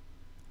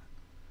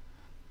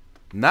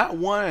 Not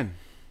one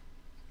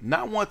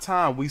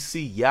time we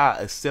see Yah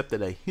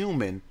accepted a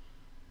human.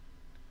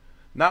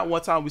 Not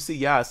one time we see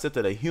Yah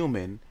accepted a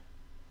human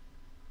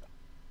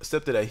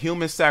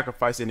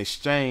sacrifice in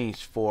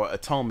exchange for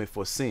atonement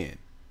for sin.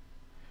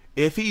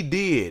 If he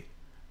did,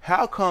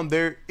 how come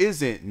there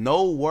isn't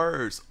no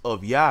words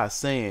of Yah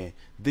saying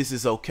this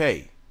is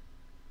okay?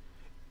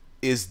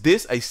 Is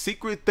this a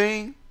secret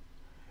thing?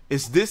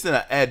 Is this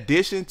an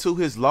addition to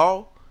his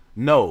law?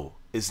 No,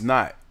 it's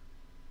not.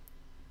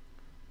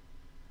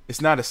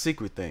 It's not a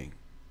secret thing.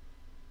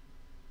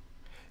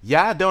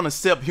 Yah don't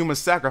accept human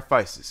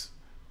sacrifices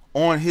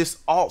on his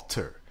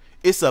altar.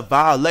 It's a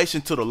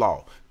violation to the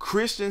law.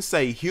 Christians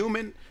say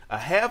a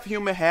half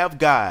human, half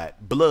God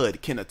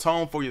blood can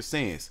atone for your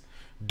sins.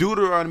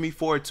 Deuteronomy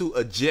 4:2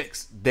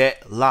 ejects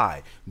that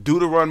lie.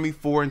 Deuteronomy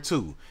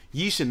 4:2.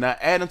 Ye should not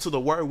add unto the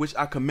word which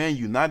I command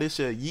you, neither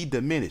shall ye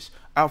diminish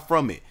out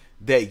from it,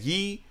 that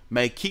ye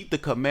may keep the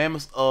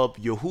commandments of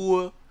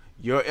YAHUAH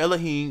your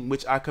Elohim,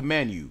 which I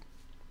command you.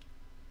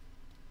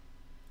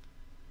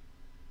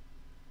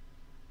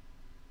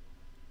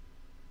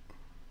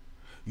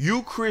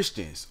 You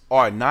Christians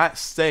are not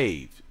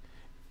saved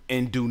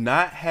and do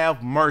not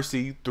have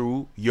mercy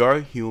through your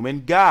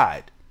human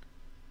God.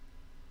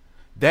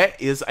 That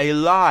is a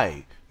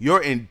lie.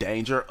 You're in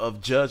danger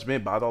of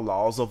judgment by the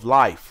laws of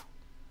life.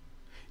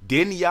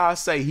 Didn't Yah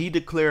say he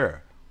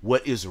declare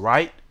what is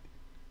right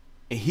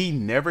and he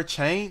never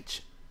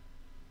changed?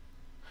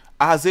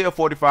 Isaiah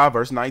 45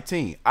 verse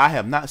 19. I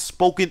have not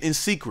spoken in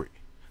secret.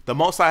 The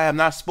Most High have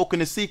not spoken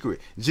in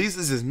secret.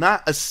 Jesus is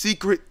not a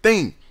secret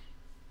thing.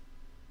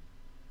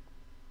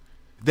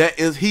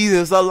 He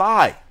is a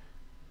lie.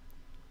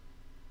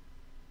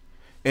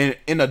 And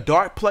in a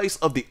dark place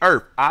of the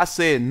earth, I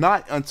said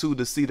not unto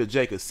the seed of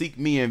Jacob, seek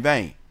me in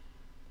vain.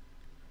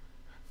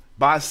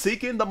 By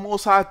seeking the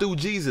Most High through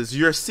Jesus,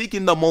 you're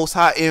seeking the Most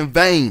High in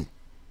vain.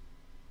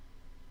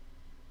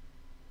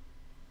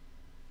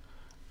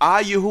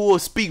 I, YAHUAH,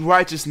 speak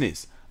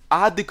righteousness.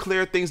 I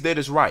declare things that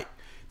is right.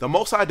 The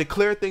Most High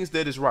declare things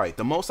that is right.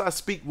 The Most High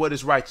speak what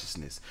is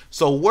righteousness.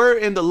 So where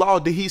in the law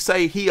did he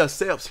say he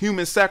accepts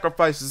human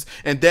sacrifices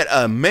and that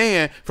a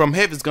man from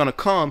heaven is going to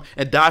come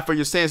and die for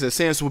your sins and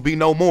sins will be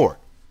no more?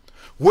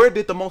 Where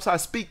did the Most High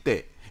speak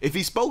that? If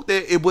he spoke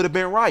that, it would have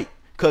been right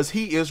because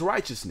he is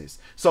righteousness.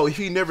 So if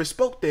he never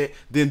spoke that,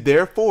 then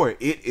therefore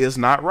it is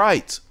not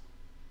right.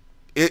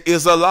 It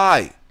is a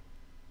lie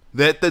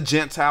that the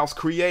Gentiles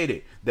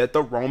created, that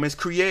the Romans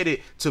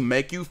created to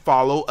make you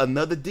follow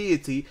another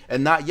deity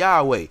and not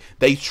Yahweh.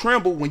 They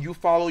tremble when you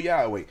follow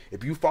Yahweh.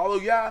 If you follow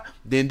Yah,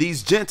 then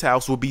these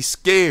Gentiles will be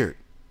scared.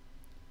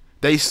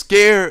 They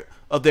scared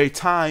of their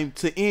time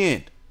to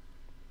end.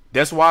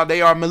 That's why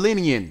they are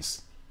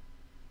millennials.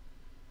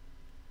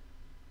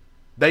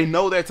 They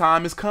know their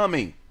time is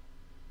coming.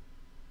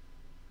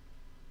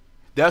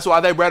 That's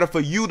why they rather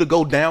for you to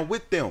go down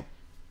with them.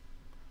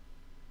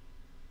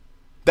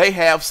 They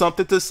have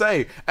something to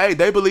say. Hey,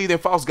 they believe in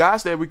false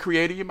gods that we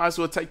created. You might as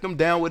well take them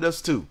down with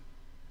us too.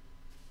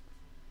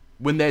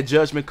 When that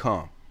judgment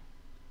come.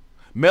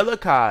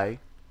 Malachi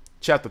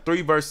chapter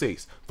 3 verse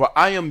 6. For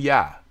I am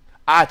Yah.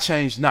 I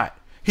change not.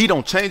 He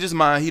don't change his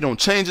mind. He don't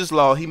change his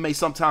law. He may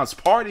sometimes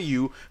pardon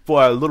you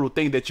for a little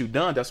thing that you've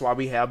done. That's why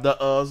we have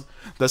the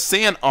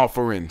sin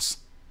offerings.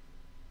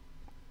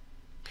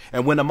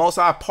 And when the Most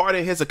High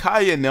pardoned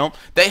Hezekiah and them,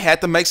 they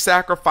had to make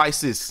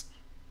sacrifices.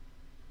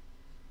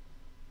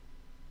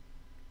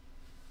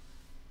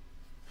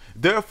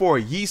 Therefore,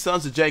 ye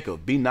sons of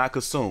Jacob, be not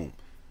consumed.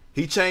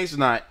 He changed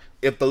not.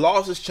 If the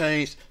laws is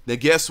changed, then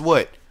guess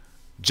what?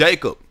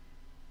 Jacob,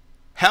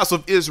 house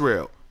of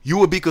Israel, you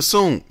will be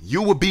consumed.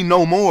 You will be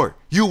no more.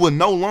 You will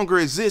no longer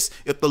exist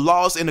if the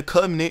laws in the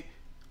covenant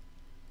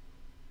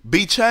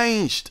be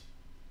changed.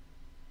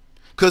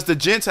 Because the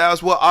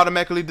Gentiles will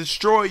automatically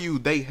destroy you.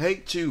 They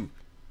hate you.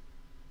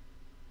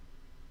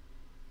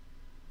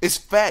 It's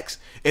facts.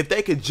 If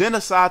they could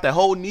genocide the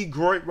whole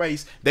Negro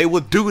race, they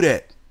would do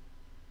that.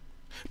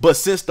 But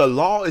since the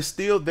law is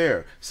still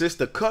there, since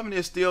the covenant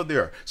is still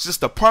there, since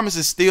the promise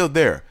is still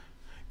there,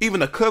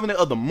 even the covenant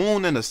of the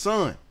moon and the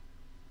sun,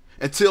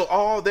 until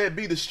all that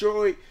be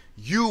destroyed,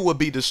 you will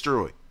be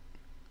destroyed.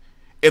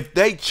 If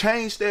they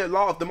change that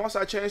law, if the Most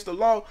High changed the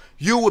law,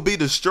 you will be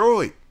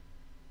destroyed.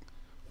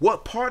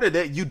 What part of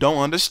that you don't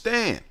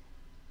understand?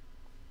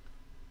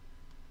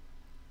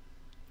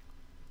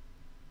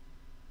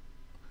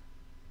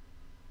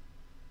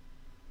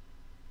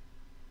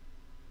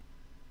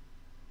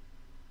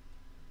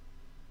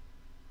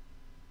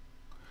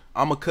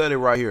 I'm going to cut it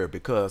right here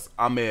because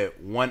I'm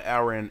at 1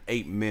 hour and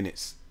 8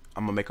 minutes.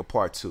 I'm going to make a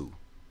part 2.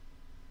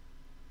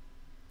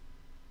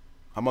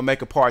 I'm going to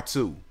make a part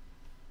 2.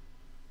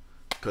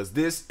 Because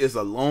this is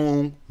a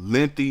long,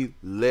 lengthy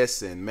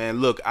lesson, man.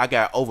 Look, I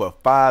got over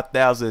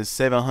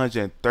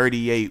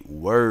 5,738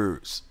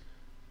 words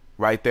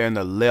right there in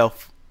the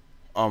left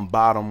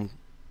bottom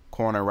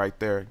corner right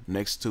there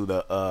next to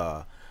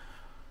the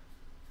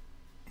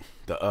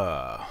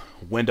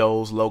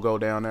Windows logo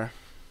down there.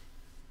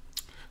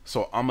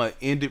 So I'm going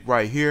to end it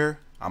right here.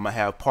 I'm going to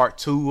have part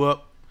 2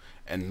 up.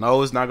 And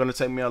no, it's not going to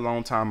take me a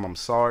long time. I'm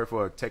sorry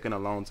for taking a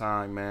long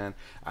time, man.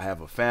 I have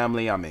a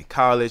family. I'm in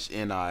college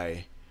and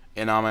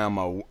I'm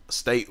a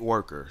state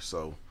worker.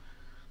 So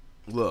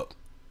look,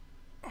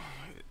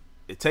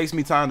 it takes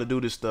me time to do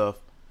this stuff.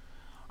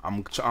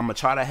 I'm going to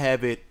try to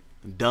have it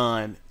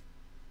done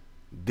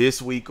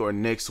this week or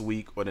next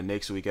week or the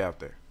next week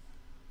after.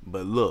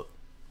 But look,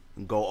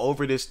 go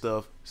over this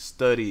stuff,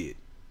 study it.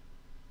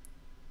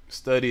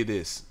 Study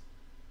this.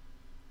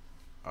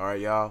 All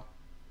right, y'all.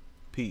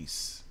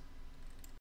 Peace.